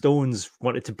Rolling Stones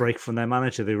wanted to break from their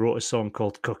manager, they wrote a song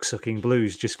called "Cocksucking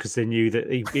Blues" just because they knew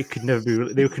that it could never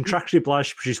be. They were contractually obliged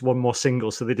to produce one more single,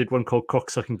 so they did one called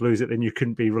 "Cocksucking Blues" that they knew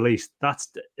couldn't be released.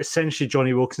 That's essentially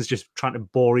Johnny Wilkinson's just trying to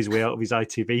bore his way out of his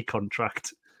ITV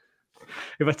contract.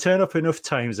 If I turn up enough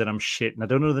times and I'm shit and I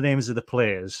don't know the names of the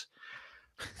players,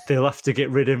 they'll have to get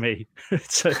rid of me.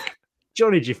 It's like,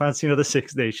 Johnny, do you fancy another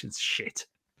Six Nations? Shit.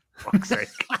 Fuck's sake.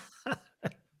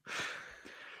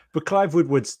 But Clive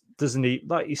Woodward's, doesn't he?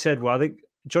 Like you said, well, I think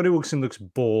Johnny Wilkinson looks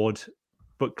bored,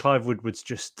 but Clive Woodward's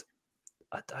just,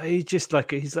 he's like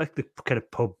the kind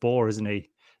of pub bore, isn't he?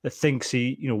 That thinks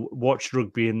he, watched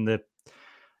rugby in the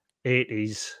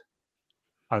 80s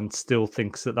and still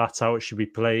thinks that that's how it should be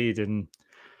played and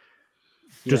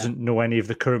doesn't know any of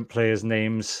the current players'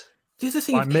 names. The other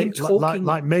thing,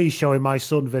 like me showing my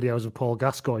son videos of Paul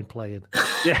Gascoigne playing.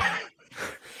 Yeah.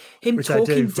 Him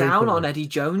talking down on Eddie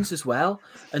Jones as well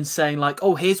and saying like,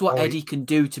 oh, here's what Eddie can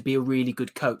do to be a really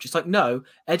good coach. It's like, no,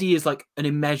 Eddie is like an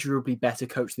immeasurably better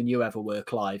coach than you ever were,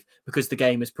 Clive, because the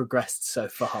game has progressed so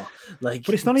far. Like,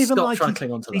 but it's not even like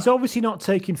he's that. Obviously not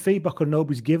taking feedback or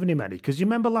nobody's giving him any. Because you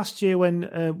remember last year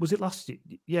when, was it last year?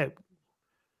 Yeah.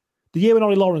 The year when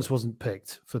Ollie Lawrence wasn't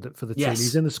picked for the team.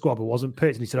 He's in the squad but wasn't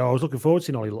picked. And he said, I was looking forward to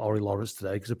seeing Ollie Lawrence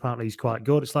today because apparently he's quite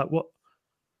good. It's like, what?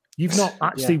 You've not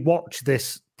actually watched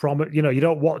this you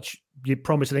don't watch your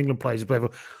promising England players to play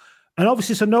for. And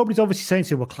obviously, so nobody's obviously saying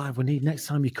to him, well, Clive, next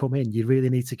time you come in, you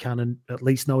really need to kind of at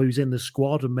least know who's in the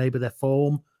squad and maybe their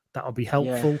form. That'll be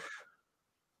helpful.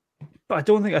 Yeah. But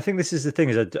I think this is the thing,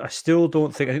 is I still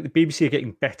don't think, I think the BBC are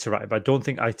getting better at it, but I don't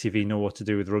think ITV know what to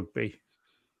do with rugby.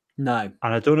 No.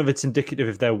 And I don't know if it's indicative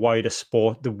of their wider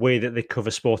sport, the way that they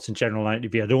cover sports in general on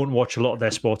ITV. I don't watch a lot of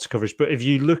their sports coverage, but if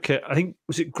you look at, I think,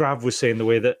 was it Grav was saying the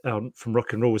way that, from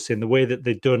Rock and Roll was saying the way that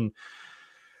they'd done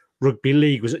Rugby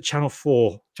League, was it Channel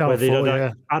 4? Channel 4,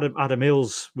 yeah. Adam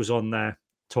Hills was on there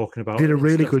talking about Did a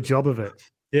really good job of it.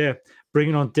 Yeah,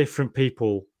 bringing on different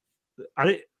people.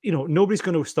 And nobody's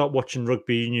going to start watching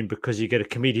Rugby Union because you get a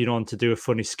comedian on to do a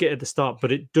funny skit at the start,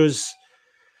 but it does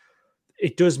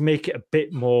make it a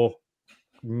bit more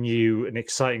new and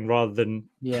exciting rather than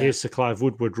here's Sir Clive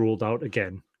Woodward ruled out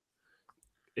again.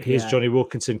 Here's Johnny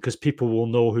Wilkinson, because people will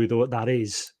know who that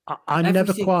is. I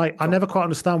never quite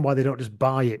understand why they don't just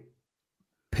buy it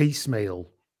piecemeal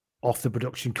off the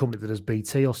production company that does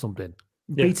BT or something.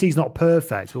 Yeah. BT's not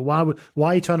perfect, but why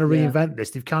are you trying to reinvent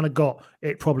this? They've kind of got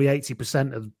it probably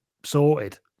 80% of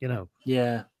sorted,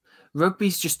 Yeah.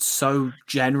 Rugby's just so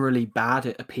generally bad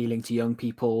at appealing to young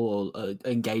people or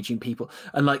engaging people.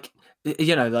 And like the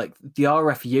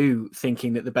RFU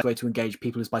thinking that the best way to engage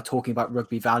people is by talking about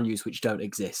rugby values, which don't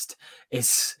exist.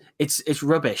 It's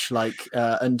rubbish. Like,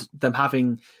 and them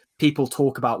having people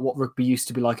talk about what rugby used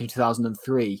to be like in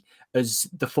 2003 as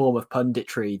the form of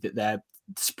punditry that they're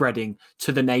spreading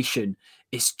to the nation.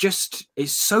 It's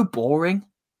so boring.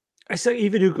 I say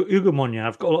even Ugo Monye,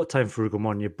 I've got a lot of time for Ugo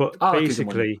Monye, but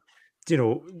basically,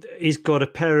 he's got a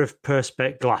pair of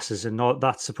Perspex glasses and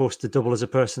that's supposed to double as a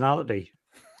personality.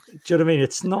 Do you know what I mean?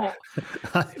 It's not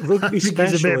rugby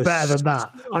specialist. He's a bit better than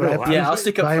that. I know. I'll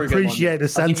stick up for I appreciate the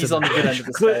sentiment. He's on the good end of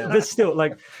the scale. But still,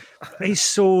 like, he's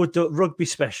so rugby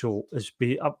special as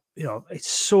be.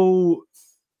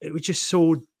 It was just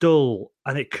so dull,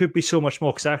 and it could be so much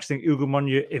more. Because I actually think Ugo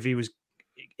Monye, if he was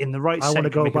in the right, I want to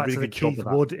go back to the Keith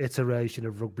Wood iteration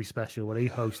of Rugby Special when he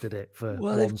hosted it for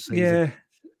one season. Yeah.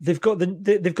 They've got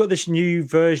this new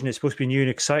version. It's supposed to be new and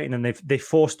exciting, and they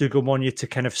forced Ugo Monye to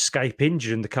kind of Skype in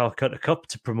during the Calcutta Cup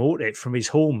to promote it from his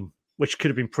home, which could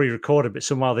have been pre-recorded, but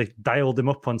somehow they dialed him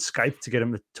up on Skype to get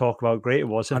him to talk about how great it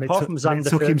was. And apart from Xander, it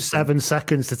took him 7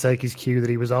 seconds to take his cue that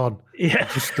he was on. Yeah,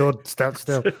 he just stood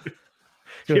still.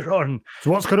 You're on. So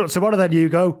what's going on? So what then,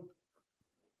 Hugo?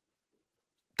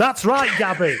 That's right,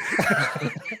 Gabby.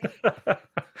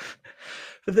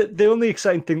 The only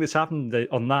exciting thing that's happened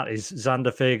on that is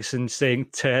Xander Ferguson saying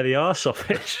 "tear the arse off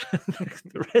it."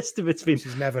 The rest of it's been. Which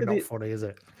is never not funny, is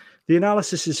it? The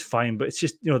analysis is fine, but it's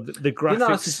just the graphics. The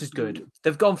analysis is good.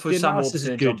 They've gone for Sam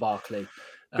Robson and John Barclay.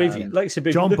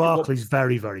 John Barclay's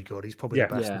very, very good. He's probably the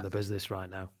best in the business right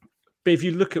now. But if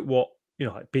you look at what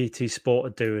like BT Sport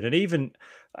are doing, and even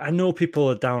I know people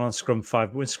are down on Scrum 5,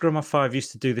 but when Scrum 5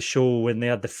 used to do the show when they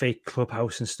had the fake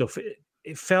clubhouse and stuff,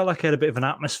 it felt like it had a bit of an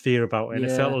atmosphere about it, and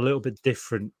it felt a little bit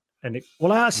different. And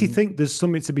I actually think there's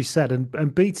something to be said,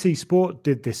 and BT Sport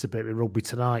did this a bit with Rugby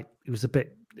Tonight. It was a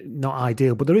bit not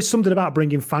ideal, but there is something about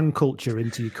bringing fan culture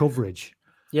into your coverage.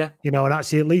 Yeah. And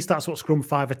actually, at least that's what Scrum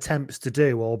 5 attempts to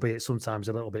do, albeit sometimes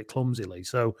a little bit clumsily.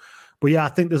 So, but yeah, I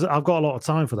think I've got a lot of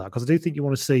time for that, because I do think you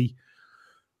want to see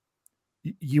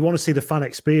you want to see the fan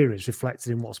experience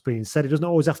reflected in what's being said. It doesn't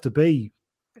always have to be.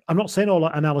 I'm not saying all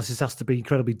that analysis has to be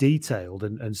incredibly detailed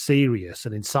and serious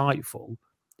and insightful.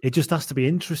 It just has to be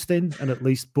interesting and at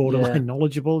least borderline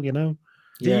knowledgeable, you know?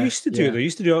 They used to do it. They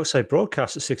used to do outside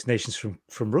broadcasts at Six Nations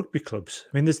from rugby clubs.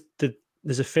 I mean,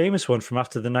 there's a famous one from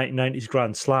after the 1990s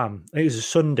Grand Slam. I think it was a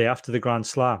Sunday after the Grand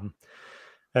Slam.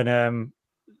 And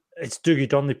it's Dougie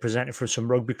Donnelly presenting from some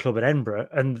rugby club in Edinburgh.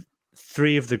 And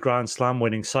 3 of the Grand Slam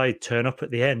winning side turn up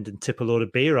at the end and tip a load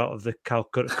of beer out of the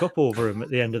Calcutta Cup over him at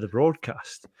the end of the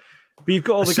broadcast. But you've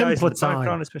got all the guys in the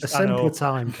background. A simpler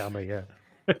time, Cammy, yeah.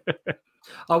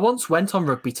 I once went on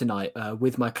Rugby Tonight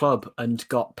with my club and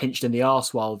got pinched in the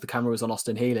arse while the camera was on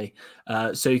Austin Healey.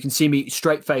 So you can see me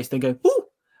straight faced and going, "Ooh!"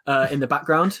 In the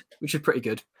background, which is pretty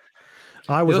good.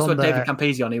 I was also on had there. David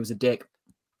Campese on. He was a dick.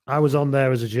 I was on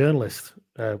there as a journalist.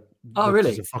 Oh, really?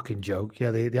 It's a fucking joke.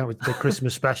 Yeah, the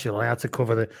Christmas special. I had to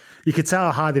cover the. You could tell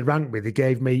how high they ranked me. They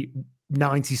gave me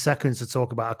 90 seconds to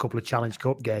talk about a couple of Challenge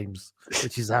Cup games,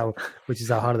 which is how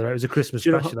hard they were. It was a Christmas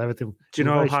special. Everything. Do you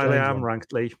know how highly I'm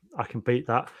ranked, Lee? I can beat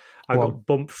that. I got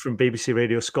bumped from BBC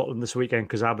Radio Scotland this weekend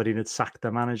because Aberdeen had sacked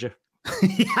their manager.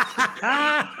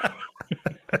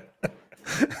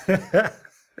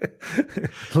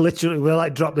 Literally, we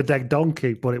like dropped the dead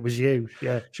donkey, but it was you.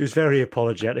 Yeah, she was very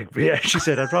apologetic. But yeah, she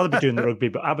said, "I'd rather be doing the rugby,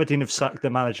 but Aberdeen have sacked their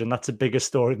manager, and that's a bigger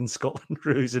story than Scotland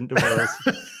ruse into Wales."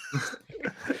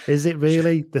 Is it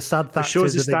really? The sad fact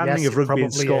shows is the standing of rugby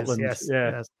in Scotland. Yes,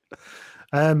 yeah.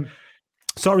 Yes.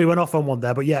 Sorry, went off on one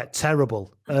there, but yeah,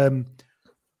 terrible.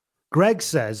 Greg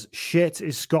says, "Shit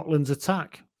is Scotland's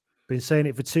attack." Been saying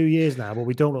it for 2 years now, but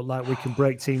we don't look like we can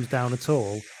break teams down at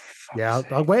all. Yeah,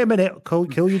 I'll wait a minute. Kill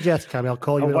your jet, Cammy. I'll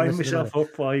call you. I'll wind myself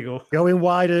up while you go. Going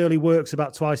wide early works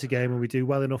about twice a game, and we do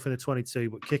well enough in a 22,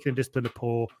 but kicking and discipline are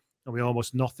poor, and we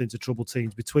almost nothing to trouble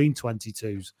teams between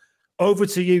 22s. Over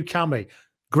to you, Cammy.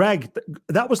 Greg,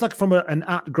 that was like from an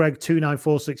at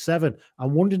Greg29467.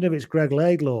 I'm wondering if it's Greg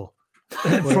Laidlaw.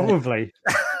 Probably.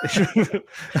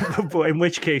 But in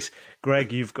which case,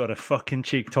 Greg, you've got a fucking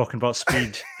cheek talking about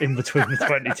speed in between the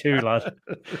 22, lad.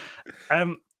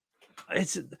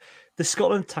 The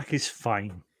Scotland attack is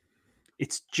fine.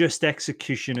 It's just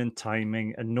execution and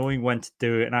timing and knowing when to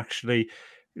do it. And actually,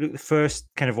 the first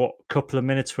couple of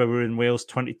minutes where we're in Wales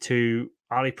 22,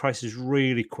 Ali Price is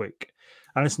really quick.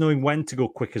 And it's knowing when to go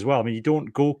quick as well. I mean, you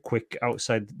don't go quick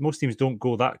outside. Most teams don't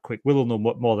go that quick. Will'll know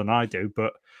more than I do,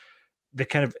 but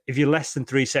if you're less than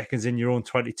 3 seconds in your own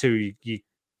 22, you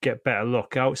get better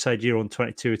luck. Outside your own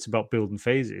 22, it's about building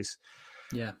phases.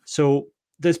 Yeah. So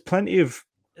there's plenty of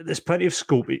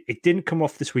scope. It didn't come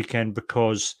off this weekend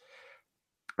because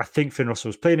I think Finn Russell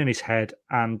was playing in his head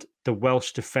and the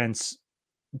Welsh defence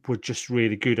were just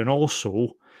really good. And also,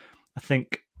 I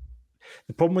think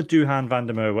the problem with Duhan van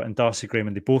der Merwe and Darcy Graham,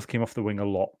 and they both came off the wing a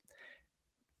lot,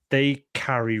 they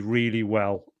carry really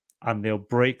well and they'll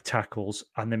break tackles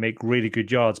and they make really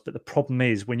good yards. But the problem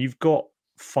is when you've got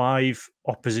 5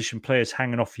 opposition players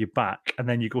hanging off your back and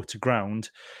then you go to ground,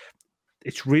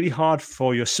 it's really hard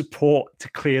for your support to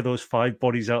clear those 5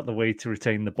 bodies out of the way to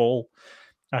retain the ball.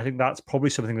 And I think that's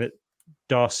probably something that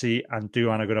Darcy and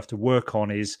Duhan are going to have to work on,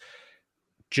 is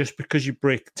just because you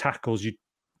break tackles,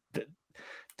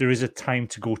 there is a time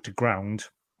to go to ground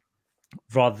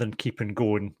rather than keeping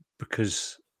going,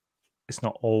 because it's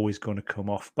not always going to come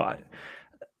off. But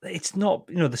it's not,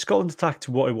 the Scotland attack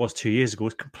to what it was 2 years ago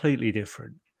is completely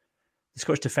different. The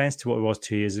Scottish defence to what it was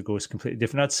 2 years ago is completely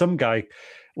different. I had some guy,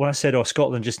 when I said,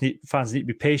 Scotland fans need to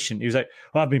be patient, he was like,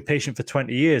 I've been patient for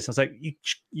 20 years. I was like,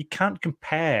 you can't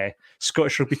compare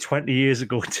Scottish rugby 20 years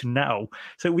ago to now.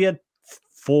 So we had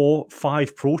 4,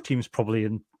 5 pro teams probably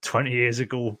in 20 years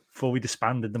ago before we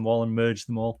disbanded them all and merged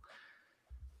them all.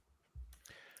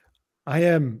 I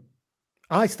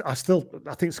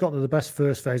think Scotland are the best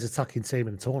first phase attacking team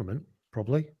in the tournament,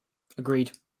 probably.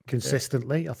 Agreed.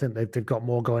 Consistently. Yeah. I think they've got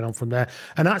more going on from there.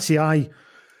 And actually,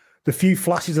 the few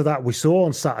flashes of that we saw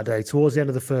on Saturday towards the end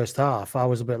of the first half, I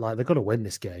was a bit like, they're going to win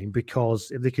this game, because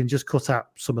if they can just cut out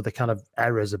some of the kind of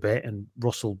errors a bit and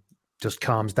Russell just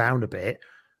calms down a bit,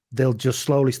 they'll just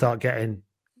slowly start getting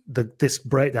this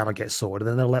breakdown will get sorted,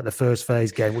 and then they'll let the first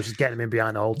phase game, which is getting them in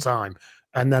behind the whole time,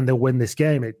 and then they'll win this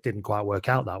game. It didn't quite work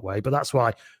out that way, but that's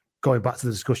why, going back to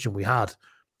the discussion we had,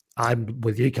 I'm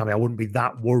with you, Cammy. I wouldn't be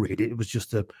that worried. It was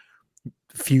just a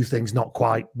few things not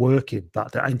quite working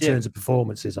that in terms of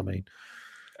performances. I mean,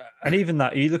 and even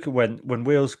that, you look at when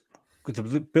Wales,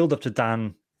 the build up to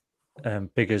Dan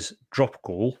Biggar's drop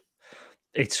goal,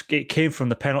 it came from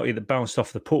the penalty that bounced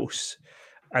off the post,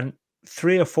 and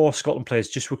 3 or 4 Scotland players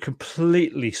just were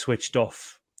completely switched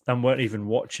off. and weren't even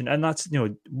watching. And that's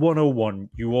 101.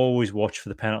 You always watch for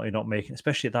the penalty not making,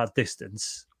 especially at that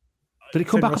distance. Did it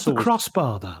come Finn back off the Russell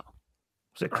crossbar? That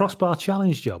was it. A crossbar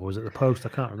challenge job, or was it the post? I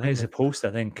can't remember. It was a post,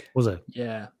 I think. Was it?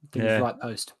 Yeah, I think it was right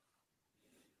post.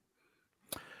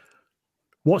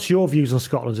 What's your views on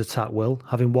Scotland's attack, Will?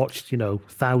 Having watched,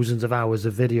 thousands of hours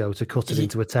of video to cut it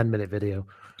into a 10-minute video.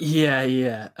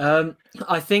 Yeah.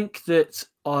 I think that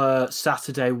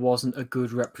Saturday wasn't a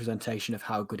good representation of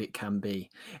how good it can be.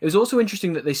 It was also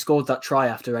interesting that they scored that try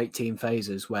after 18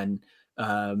 phases when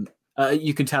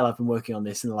you can tell I've been working on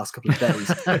this in the last couple of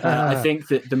days. I think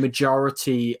that the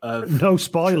majority of no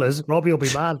spoilers, Robbie will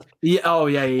be mad.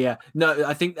 Yeah. No,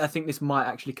 I think this might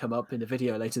actually come up in the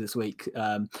video later this week.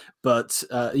 But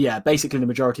basically the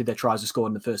majority of their tries are scored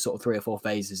in the first sort of 3 or 4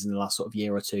 phases in the last sort of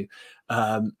year or two.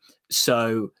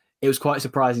 So it was quite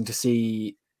surprising to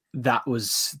see that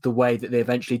was the way that they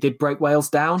eventually did break Wales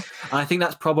down. And I think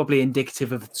that's probably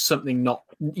indicative of something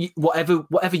whatever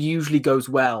usually goes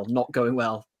well, not going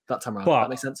well that time around. Does that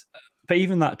make sense? But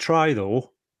even that try,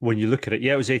 though, when you look at it,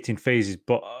 it was 18 phases,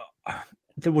 but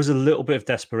there was a little bit of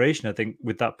desperation, I think,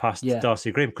 with that pass to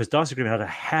Darcy Graham, because Darcy Graham had a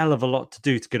hell of a lot to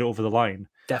do to get it over the line.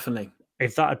 Definitely.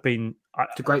 If that had been...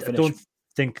 It's a great finish. I don't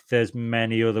think there's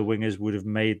many other wingers would have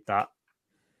made that.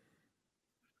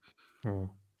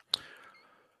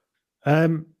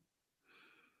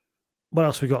 What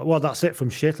else we got? Well, that's it from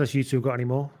shit. Unless you two have got any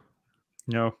more.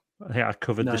 No, I think I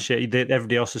covered the shit.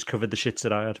 Everybody else has covered the shits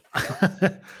that I had.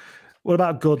 What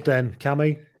about good then,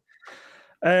 Cammy?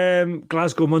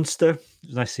 Glasgow Munster. It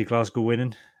was nice to see Glasgow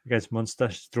winning against Munster.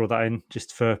 Just throw that in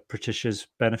just for Patricia's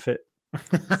benefit.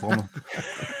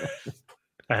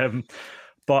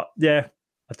 But yeah,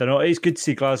 I don't know. It's good to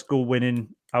see Glasgow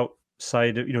winning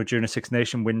outside of, during a Six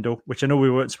Nation window, which I know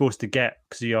we weren't supposed to get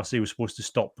because the ERC was supposed to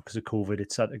stop because of COVID.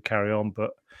 It's had to carry on,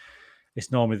 but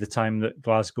it's normally the time that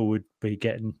Glasgow would be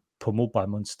getting pummeled by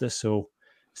Munster. So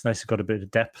it's nice to got a bit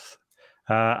of depth.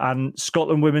 And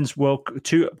Scotland Women's World Cup,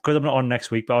 because I'm not on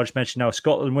next week, but I'll just mention now,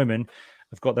 Scotland Women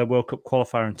have got their World Cup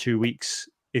qualifier in 2 weeks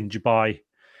in Dubai,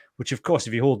 which of course,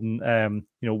 if you're holding,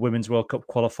 Women's World Cup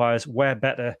qualifiers, where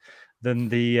better than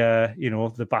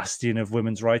the bastion of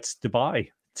women's rights, Dubai,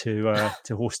 to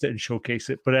host it and showcase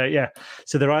it. But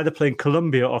so they're either playing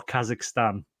Colombia or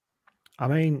Kazakhstan. I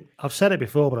mean, I've said it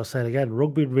before, but I'll say it again.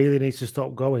 Rugby really needs to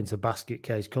stop going to basket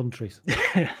case countries.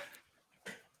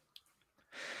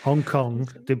 Hong Kong,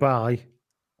 Dubai.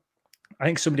 I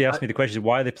think somebody asked me the question,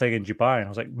 why are they playing in Dubai? And I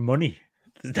was like, money.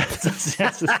 There's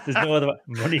no other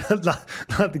money.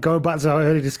 Going back to our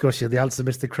early discussion, the answer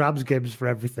Mr. Krabs gives for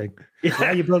everything. Yeah. Why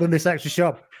are you building this extra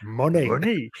shop? Money.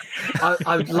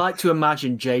 I would like to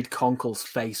imagine Jade Conkle's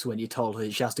face when you told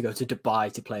her she has to go to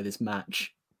Dubai to play this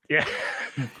match. Yeah.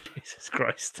 Jesus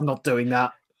Christ. I'm not doing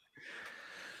that.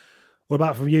 What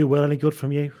about from you, Will? Any good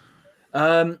from you?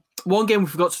 One game we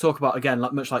forgot to talk about again,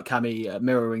 much like Cammy,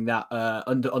 mirroring that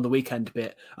on the weekend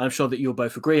bit. And I'm sure that you'll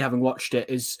both agree, having watched it,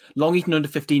 is Long Eaton under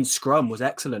 15 scrum was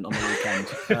excellent on the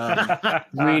weekend.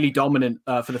 Really dominant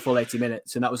for the full 80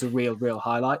 minutes, and that was a real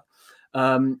highlight.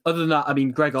 Other than that, I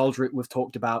mean, Greg Aldrich we've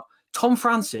talked about. Tom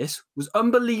Francis was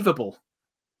unbelievable.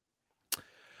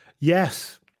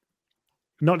 Yes.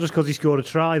 Not just because he scored a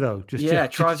try, though.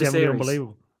 Try the series.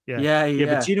 Unbelievable. Yeah.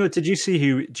 But did you see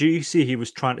he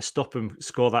was trying to stop him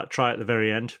score that try at the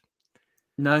very end?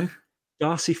 No.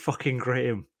 Darcy fucking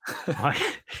Graham.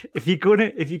 If you're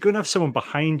gonna have someone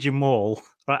behind your maul,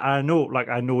 I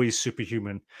know he's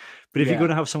superhuman, but if you're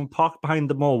gonna have someone parked behind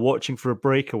the maul watching for a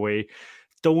breakaway,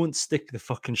 don't stick the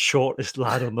fucking shortest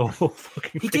lad on the whole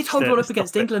fucking. He did hold one up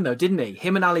against England though, didn't he?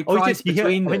 Him and Ali Price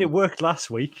between them. I mean, it worked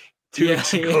last week, 2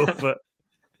 weeks ago, but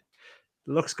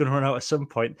the luck's going to run out at some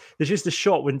point. There's just a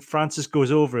shot when Francis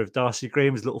goes over of Darcy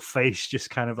Graham's little face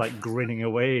just kind of like grinning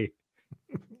away.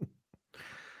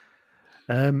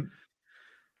 What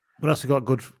else we got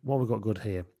good? What we got good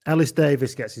here? Ellis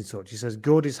Davis gets in touch. He says,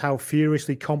 "Good is how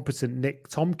furiously competent Nick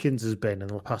Tompkins has been in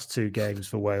the past 2 games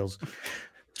for Wales.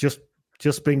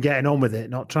 Just been getting on with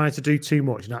it, not trying to do too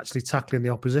much, and actually tackling the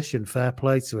opposition. Fair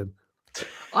play to him."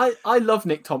 I love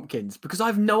Nick Tompkins because I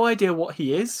have no idea what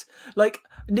he is. Like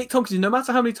Nick Tompkins, no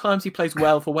matter how many times he plays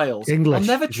well for Wales, English I'll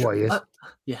never is what he is.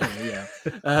 Yeah.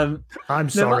 I'm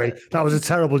sorry, that was a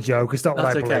terrible joke. It's not what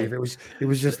I believe. Okay. It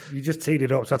was just you just teed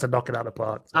it up, so I had to knock it out of the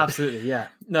park. So. Absolutely, yeah.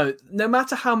 No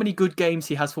matter how many good games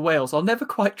he has for Wales, I'll never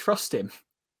quite trust him.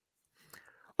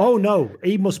 Oh no,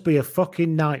 he must be a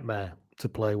fucking nightmare to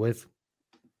play with.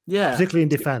 Yeah, particularly in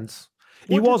defence.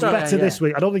 He was better this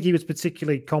week. I don't think he was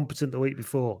particularly competent the week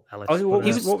before, Ellis.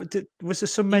 Was there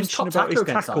some mention about his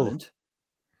tackle? Ireland.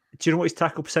 Do you know what his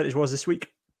tackle percentage was this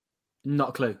week? Not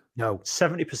a clue. No.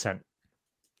 70%.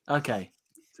 Okay.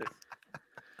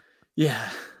 Yeah.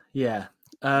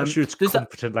 I'm sure it's there's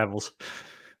competent levels.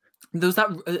 There was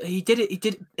that he did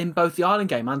it in both the Ireland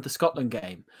game and the Scotland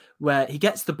game, where he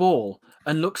gets the ball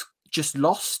and looks just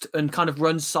lost and kind of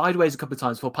runs sideways a couple of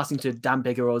times before passing to Dan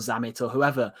Bigger or Zammit or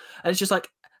whoever. And it's just like,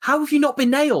 how have you not been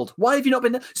nailed? Why have you not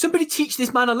been? Somebody teach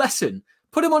this man a lesson.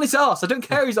 Put him on his arse. I don't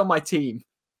care. He's on my team.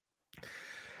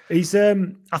 He's,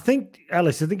 I think,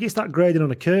 Ellis, I think it's that grading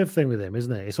on a curve thing with him,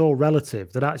 isn't it? It's all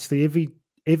relative. That actually,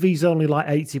 if he's only like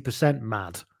 80%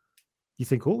 mad, you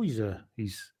think, oh, he's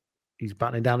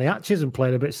battening down the hatches and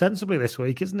playing a bit sensibly this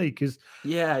week, isn't he? Because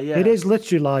it is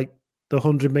literally like the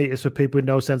 100 meters for people with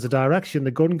no sense of direction.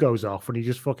 The gun goes off and he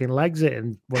just fucking legs it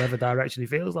in whatever direction he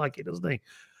feels like it, doesn't he?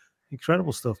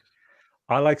 Incredible stuff.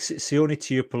 I like Sione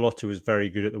Tuipulotu was very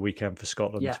good at the weekend for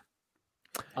Scotland. Yeah,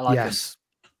 I like him.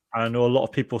 I know a lot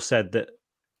of people said that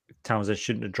Townsend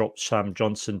shouldn't have dropped Sam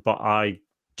Johnson, but I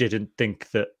didn't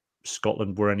think that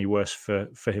Scotland were any worse for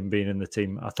him being in the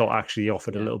team. I thought actually he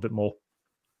offered a little bit more.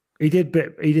 He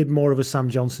did more of a Sam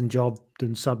Johnson job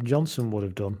than Sam Johnson would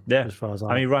have done. Yeah, as far as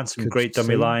he ran some great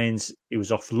dummy lines. He was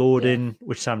offloading,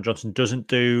 which Sam Johnson doesn't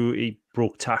do. He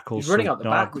broke tackles. He's running out the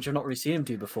back, which I've not really seen him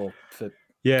do before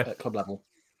at club level.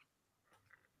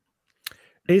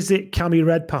 Is it Cammy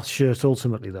Redpath's shirt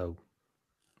ultimately, though?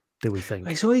 Do we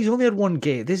think? So he's only had one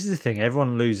game. This is the thing.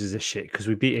 Everyone loses this shit because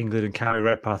we beat England and Cammy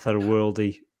Redpath had a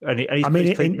worldie. And in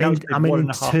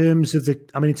terms of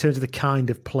the kind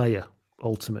of player.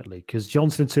 Ultimately, because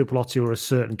Johnson and Tuipulotu are a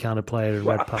certain kind of player, and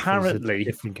Redpath is a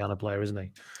different kind of player, isn't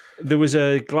he? There was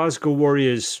a Glasgow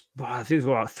Warriors, I think it was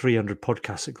about 300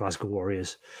 podcasts at Glasgow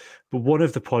Warriors, but one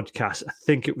of the podcasts, I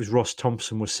think it was Ross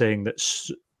Thompson, was saying that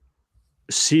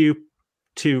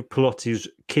Tuipulotu's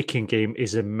kicking game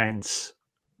is immense,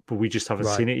 but we just haven't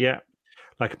seen it yet.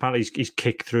 Like apparently he's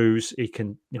kick throughs, he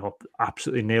can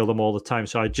absolutely nail them all the time.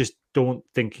 So I just don't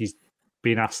think he's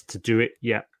been asked to do it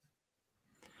yet.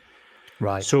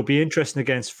 Right. So it'll be interesting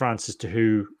against France as to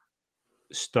who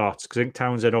starts, because I think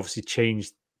Townsend obviously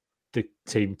changed the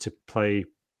team to play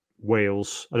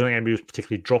Wales. I don't think anybody was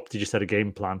particularly dropped. He just had a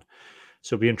game plan.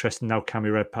 So it'll be interesting now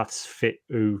Cammy Redpath's fit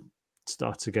who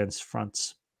starts against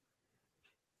France.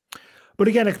 But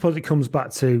again, I suppose it comes back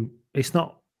to, it's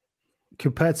not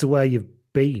compared to where you've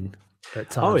been at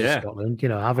times in Scotland.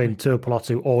 Having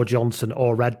Tuipulotu or Johnson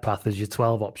or Redpath as your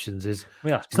 12 options it's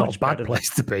not a bad place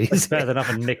to be. It's better than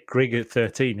having Nick Grigg at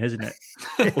 13, isn't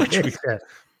it?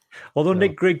 Although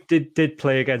Nick Grigg did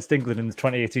play against England in the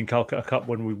 2018 Calcutta Cup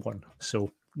when we won.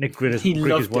 So Nick Grigg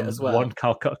has won one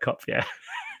Calcutta Cup, yeah.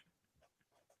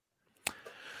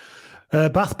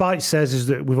 Bath Bite says is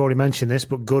that we've already mentioned this,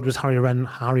 but good was Harry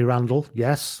Randall.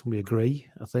 Yes, we agree.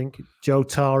 I think Joe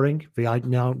Tarring,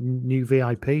 now new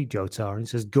VIP. Joe Tarring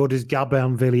says good is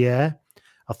Gabin Villiers.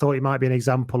 I thought he might be an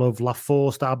example of La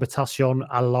Force d'Habitation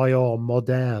à l'Ailleurs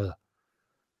modèle,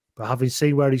 but having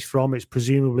seen where he's from, it's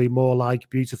presumably more like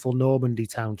beautiful Normandy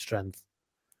town strength.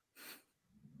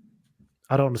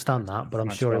 I don't understand that, but I'm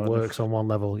sure it works on one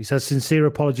level. He says sincere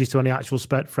apologies to any actual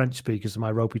French speakers of my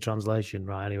ropey translation.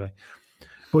 Right, anyway.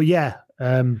 But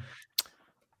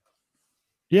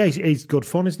he's good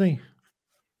fun, isn't he?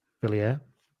 Villiers.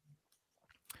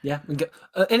 Yeah,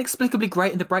 inexplicably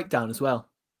great in the breakdown as well.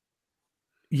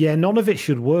 Yeah, none of it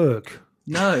should work.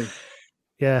 No.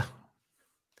 Yeah.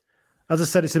 As I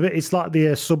said, it's like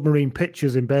the submarine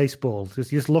pitchers in baseball.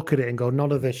 Just look at it and go,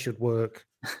 none of this should work.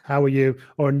 How are you?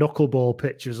 Or a knuckleball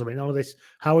pitcher or something. None of this.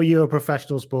 How are you a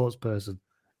professional sports person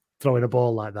throwing a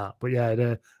ball like that? But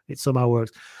yeah, it somehow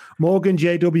works. Morgan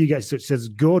JW gets it, says,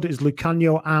 good as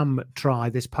Lucanio Am try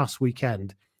this past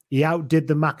weekend. He outdid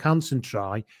the Mac Hansen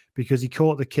try because he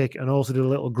caught the kick and also did a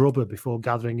little grubber before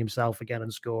gathering himself again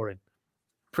and scoring.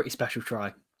 Pretty special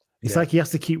try. It's like he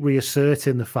has to keep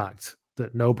reasserting the fact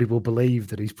that nobody will believe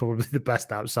that he's probably the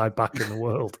best outside back in the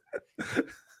world.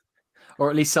 Or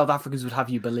at least South Africans would have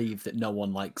you believe that no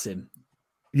one likes him.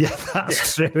 Yeah,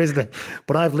 that's true, isn't it?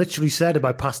 But I've literally said in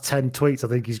my past 10 tweets, I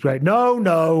think he's great.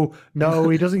 No,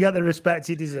 he doesn't get the respect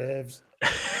he deserves.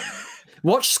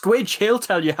 Watch Squidge, he'll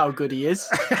tell you how good he is.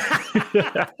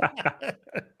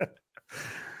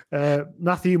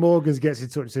 Matthew Morgans gets in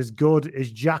touch and says, good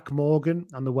is Jack Morgan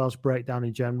and the Welsh breakdown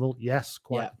in general. Yes,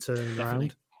 quite turning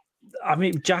around. I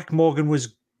mean, Jack Morgan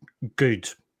was good.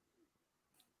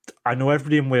 I know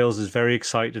everybody in Wales is very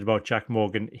excited about Jack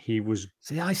Morgan. He was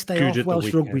I stay off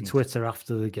Welsh rugby Twitter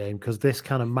after the game because this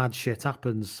kind of mad shit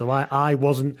happens. So I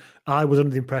was under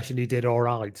the impression he did all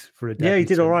right for a day. Yeah, he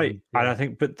did all right. Yeah. And I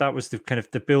think, but that was the kind of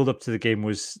the build up to the game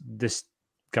was this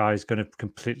guy's going to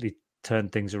completely turn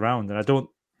things around. And I don't,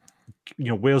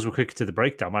 Wales were quicker to the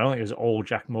breakdown. I don't think it was all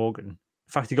Jack Morgan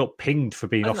In fact, he got pinged for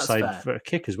being I think that's offside fair. for a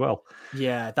kick as well.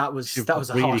 Yeah, that was a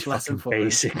really harsh lesson fucking for him.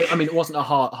 basic. I mean, it wasn't a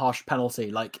harsh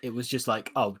penalty. Like, it was just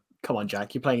like, oh, come on,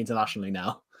 Jack, you're playing internationally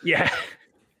now. Yeah.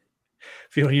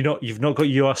 You've not got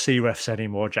URC refs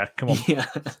anymore, Jack. Come on. Yeah.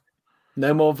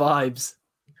 No more vibes.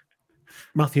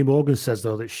 Matthew Morgan says,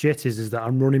 though, that shit is that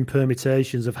I'm running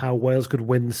permutations of how Wales could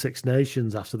win the Six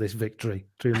Nations after this victory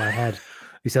through my head.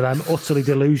 He said, I'm utterly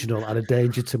delusional and a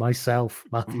danger to myself,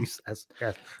 Matthew says.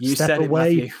 Yeah. You Step said it,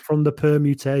 away Matthew. from the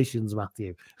permutations,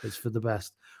 Matthew. It's for the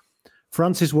best.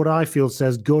 Francis Wood Ifield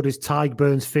says, good is Tyg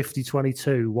Burns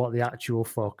 50-22. What the actual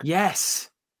fuck?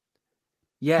 Yes.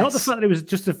 Yes. Not the fact that it was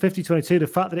just a 50-22, the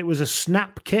fact that it was a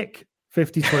snap kick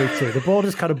 50-22. The ball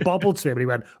just kind of bobbled to him and he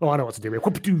went, oh, I know what to do with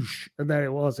it. And there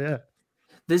it was, yeah.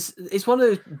 It's one of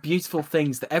those beautiful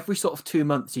things that every sort of 2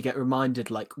 months you get reminded,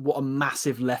 like, what a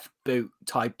massive left boot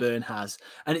Tyg Burn has,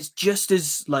 and it's just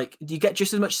as like you get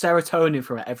just as much serotonin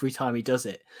from it every time he does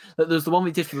it. Like, there's the one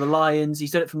we did for the Lions.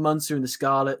 He's done it for Munster and the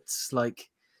Scarlets. Like,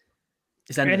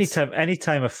 it's endless.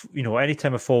 Anytime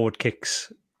a forward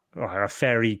kicks, or a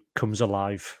fairy comes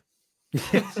alive.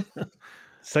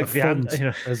 It's like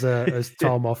as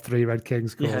Tom off Three Red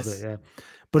Kings calls Yes. it, yeah.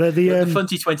 But the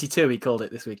Funty 22, he called it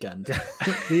this weekend.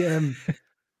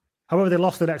 However, they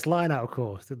lost the next line out, of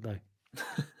course, didn't they?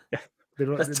 Yeah.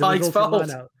 That's Tyg's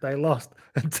fault. They lost.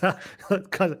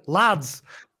 Lads,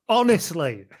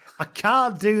 honestly, I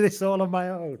can't do this all on my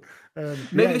own.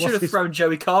 Maybe they should have thrown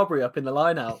Joey Carberry up in the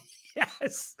line out.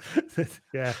 Yes.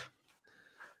 Yeah.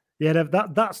 Yeah,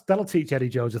 that'll teach Eddie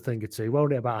Jones a thing or two,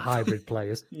 won't it, about hybrid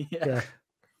players? Yeah.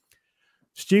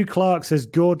 Stu Clark says,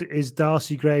 good is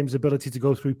Darcy Graham's ability to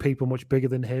go through people much bigger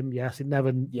than him. Yes, it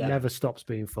never stops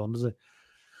being fun, does it?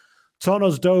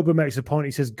 Tonos Dober makes a point.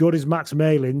 He says, good is Max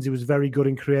Malins. He was very good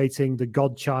in creating the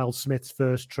Godchild Smith's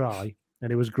first try,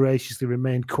 and he was graciously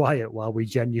remained quiet while we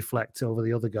genuflect over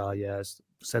the other guy. Yes,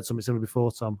 said something similar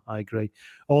before, Tom. I agree.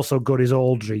 Also, good is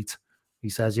Aldreet. He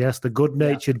says, yes, the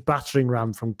good-natured battering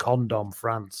ram from Condom,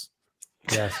 France.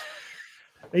 Yes.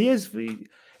 He is.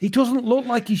 He doesn't look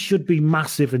like he should be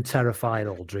massive and terrifying,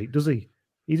 Aldreet, does he?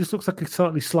 He just looks like a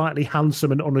slightly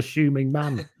handsome and unassuming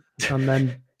man. And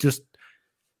then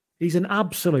he's an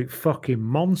absolute fucking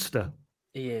monster.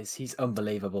 He is. He's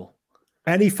unbelievable.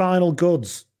 Any final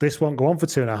goods? This won't go on for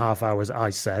 2.5 hours,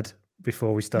 I said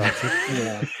before we started.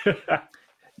 Yeah.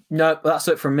 No, that's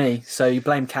it from me. So you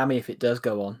blame Cammy if it does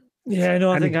go on. Yeah,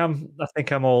 no, I think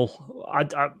I'm all.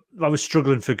 I was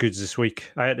struggling for goods this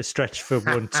week. I had to stretch for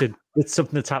one to. It's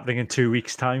something that's happening in 2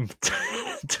 weeks' time.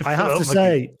 I have to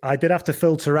say, I did have to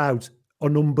filter out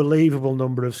an unbelievable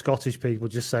number of Scottish people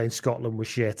just saying Scotland was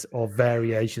shit or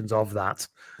variations of that.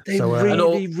 They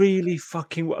really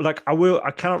fucking like.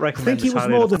 I cannot recommend. I think it was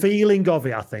more the feeling of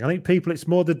it. I think it's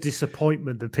more the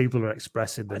disappointment that people are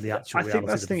expressing than the actual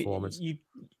reality of the performance.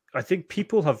 I think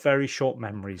people have very short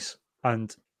memories,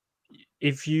 and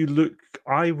if you look,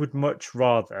 I would much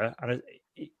rather, and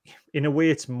in a way,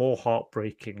 it's more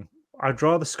heartbreaking. I'd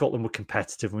rather Scotland were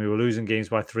competitive and we were losing games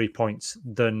by 3 points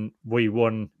than we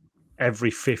won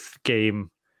every fifth game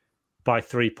by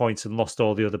 3 points and lost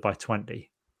all the other by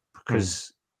 20.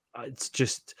 Because it's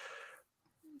just,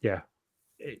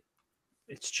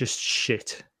 it's just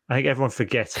shit. I think everyone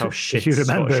forgets how shit. You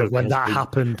remember when that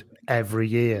happened every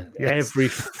year? Yes. Every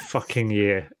fucking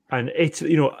year. And it's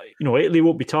Italy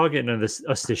won't be targeting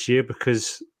us this year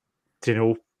because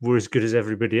we're as good as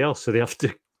everybody else. So they have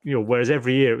to whereas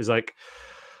every year it was like,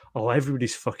 oh,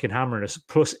 everybody's fucking hammering us.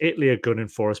 Plus Italy are gunning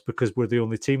for us because we're the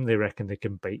only team they reckon they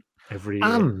can beat every year.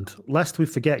 And lest we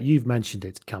forget, you've mentioned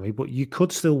it, Cammy, but you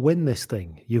could still win this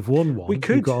thing. You've won one. We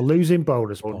could. You've got a losing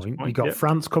bonus point. You've got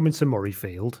France coming to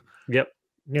Murrayfield. Yep.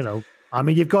 I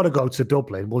mean, you've got to go to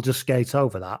Dublin. We'll just skate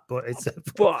over that, but it's.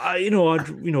 But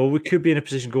we could be in a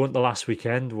position going to the last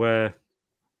weekend where,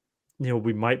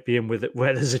 we might be in with it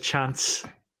where there's a chance,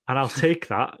 and I'll take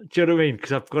that. Do you know what I mean?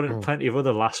 Because I've got plenty of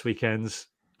other last weekends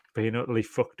being utterly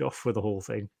fucked off with the whole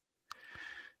thing.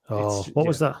 Oh, what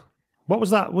was that? What was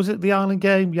that? Was it the Ireland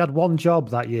game? You had one job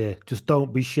that year. Just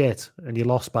don't be shit, and you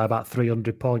lost by about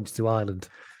 300 points to Ireland.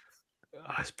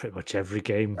 That's pretty much every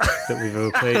game that we've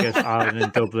ever played against Ireland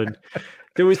and Dublin.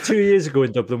 There was 2 years ago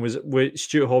in Dublin where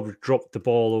Stuart Hall dropped the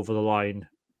ball over the line,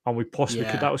 and we possibly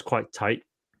could. That was quite tight.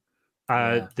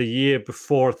 The year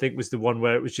before, I think, was the one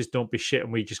where it was just don't be shit,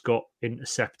 and we just got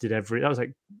intercepted every. That was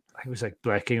like, I think it was like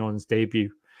Blair King's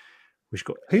debut. Which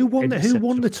got who won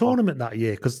the tournament that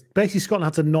year? Because basically Scotland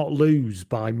had to not lose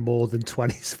by more than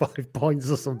 25 points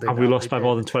or something. And we lost by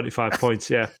more than 25 points.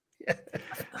 Yeah.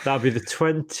 That'd be the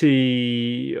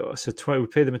 20. We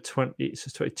played them at 20. So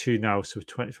 22 now. So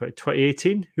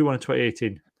 2018. Who won in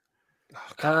 2018?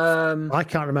 I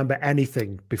can't remember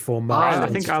anything before March. I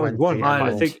think Ireland won.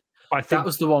 I think that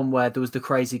was the one where there was the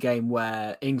crazy game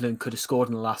where England could have scored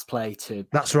in the last play to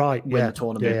that's right, win the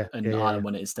tournament, and Ireland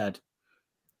won it instead.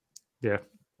 Yeah.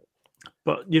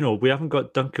 But, we haven't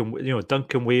got Duncan,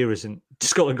 Duncan Weir isn't,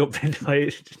 Scotland got pinned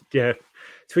by, to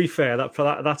be fair,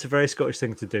 that's a very Scottish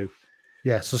thing to do.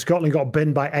 Yeah, so Scotland got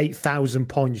binned by 8,000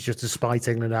 points just to spite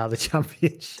England out of the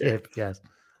championship. Yes.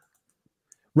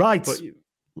 Right.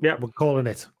 We're calling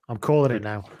it. I'm calling it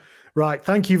now. Right.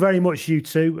 Thank you very much, you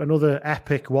two. Another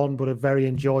epic one, but a very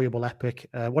enjoyable epic.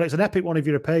 Well, it's an epic one if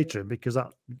you're a patron, because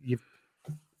you're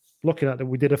looking at that.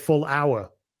 We did a full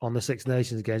hour on the Six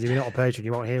Nations games. If you're not a patron,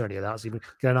 you won't hear any of that. So you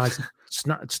get a nice,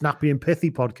 snappy and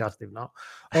pithy podcast, if not.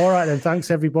 All right, then.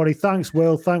 Thanks, everybody. Thanks,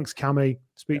 Will. Thanks, Cammy.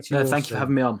 Speak to you all Thank you for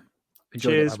having me on.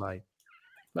 Cheers. Bye.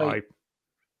 Bye.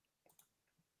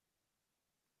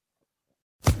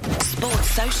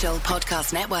 Sports Social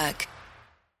Podcast Network.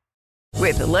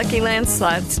 With the Lucky Land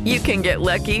Slots, you can get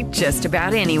lucky just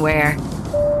about anywhere.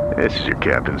 This is your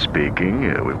captain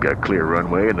speaking. We've got clear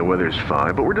runway and the weather's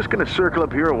fine, but we're just going to circle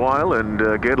up here a while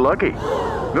and get lucky.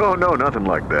 No, nothing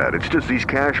like that. It's just these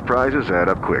cash prizes add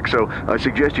up quick. So I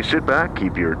suggest you sit back,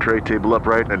 keep your tray table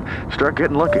upright, and start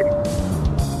getting lucky.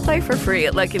 Play for free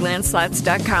at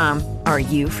LuckyLandSlots.com. Are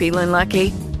you feeling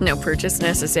lucky? No purchase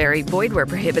necessary. Void where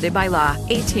prohibited by law.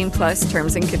 18+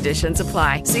 terms and conditions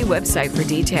apply. See website for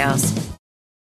details.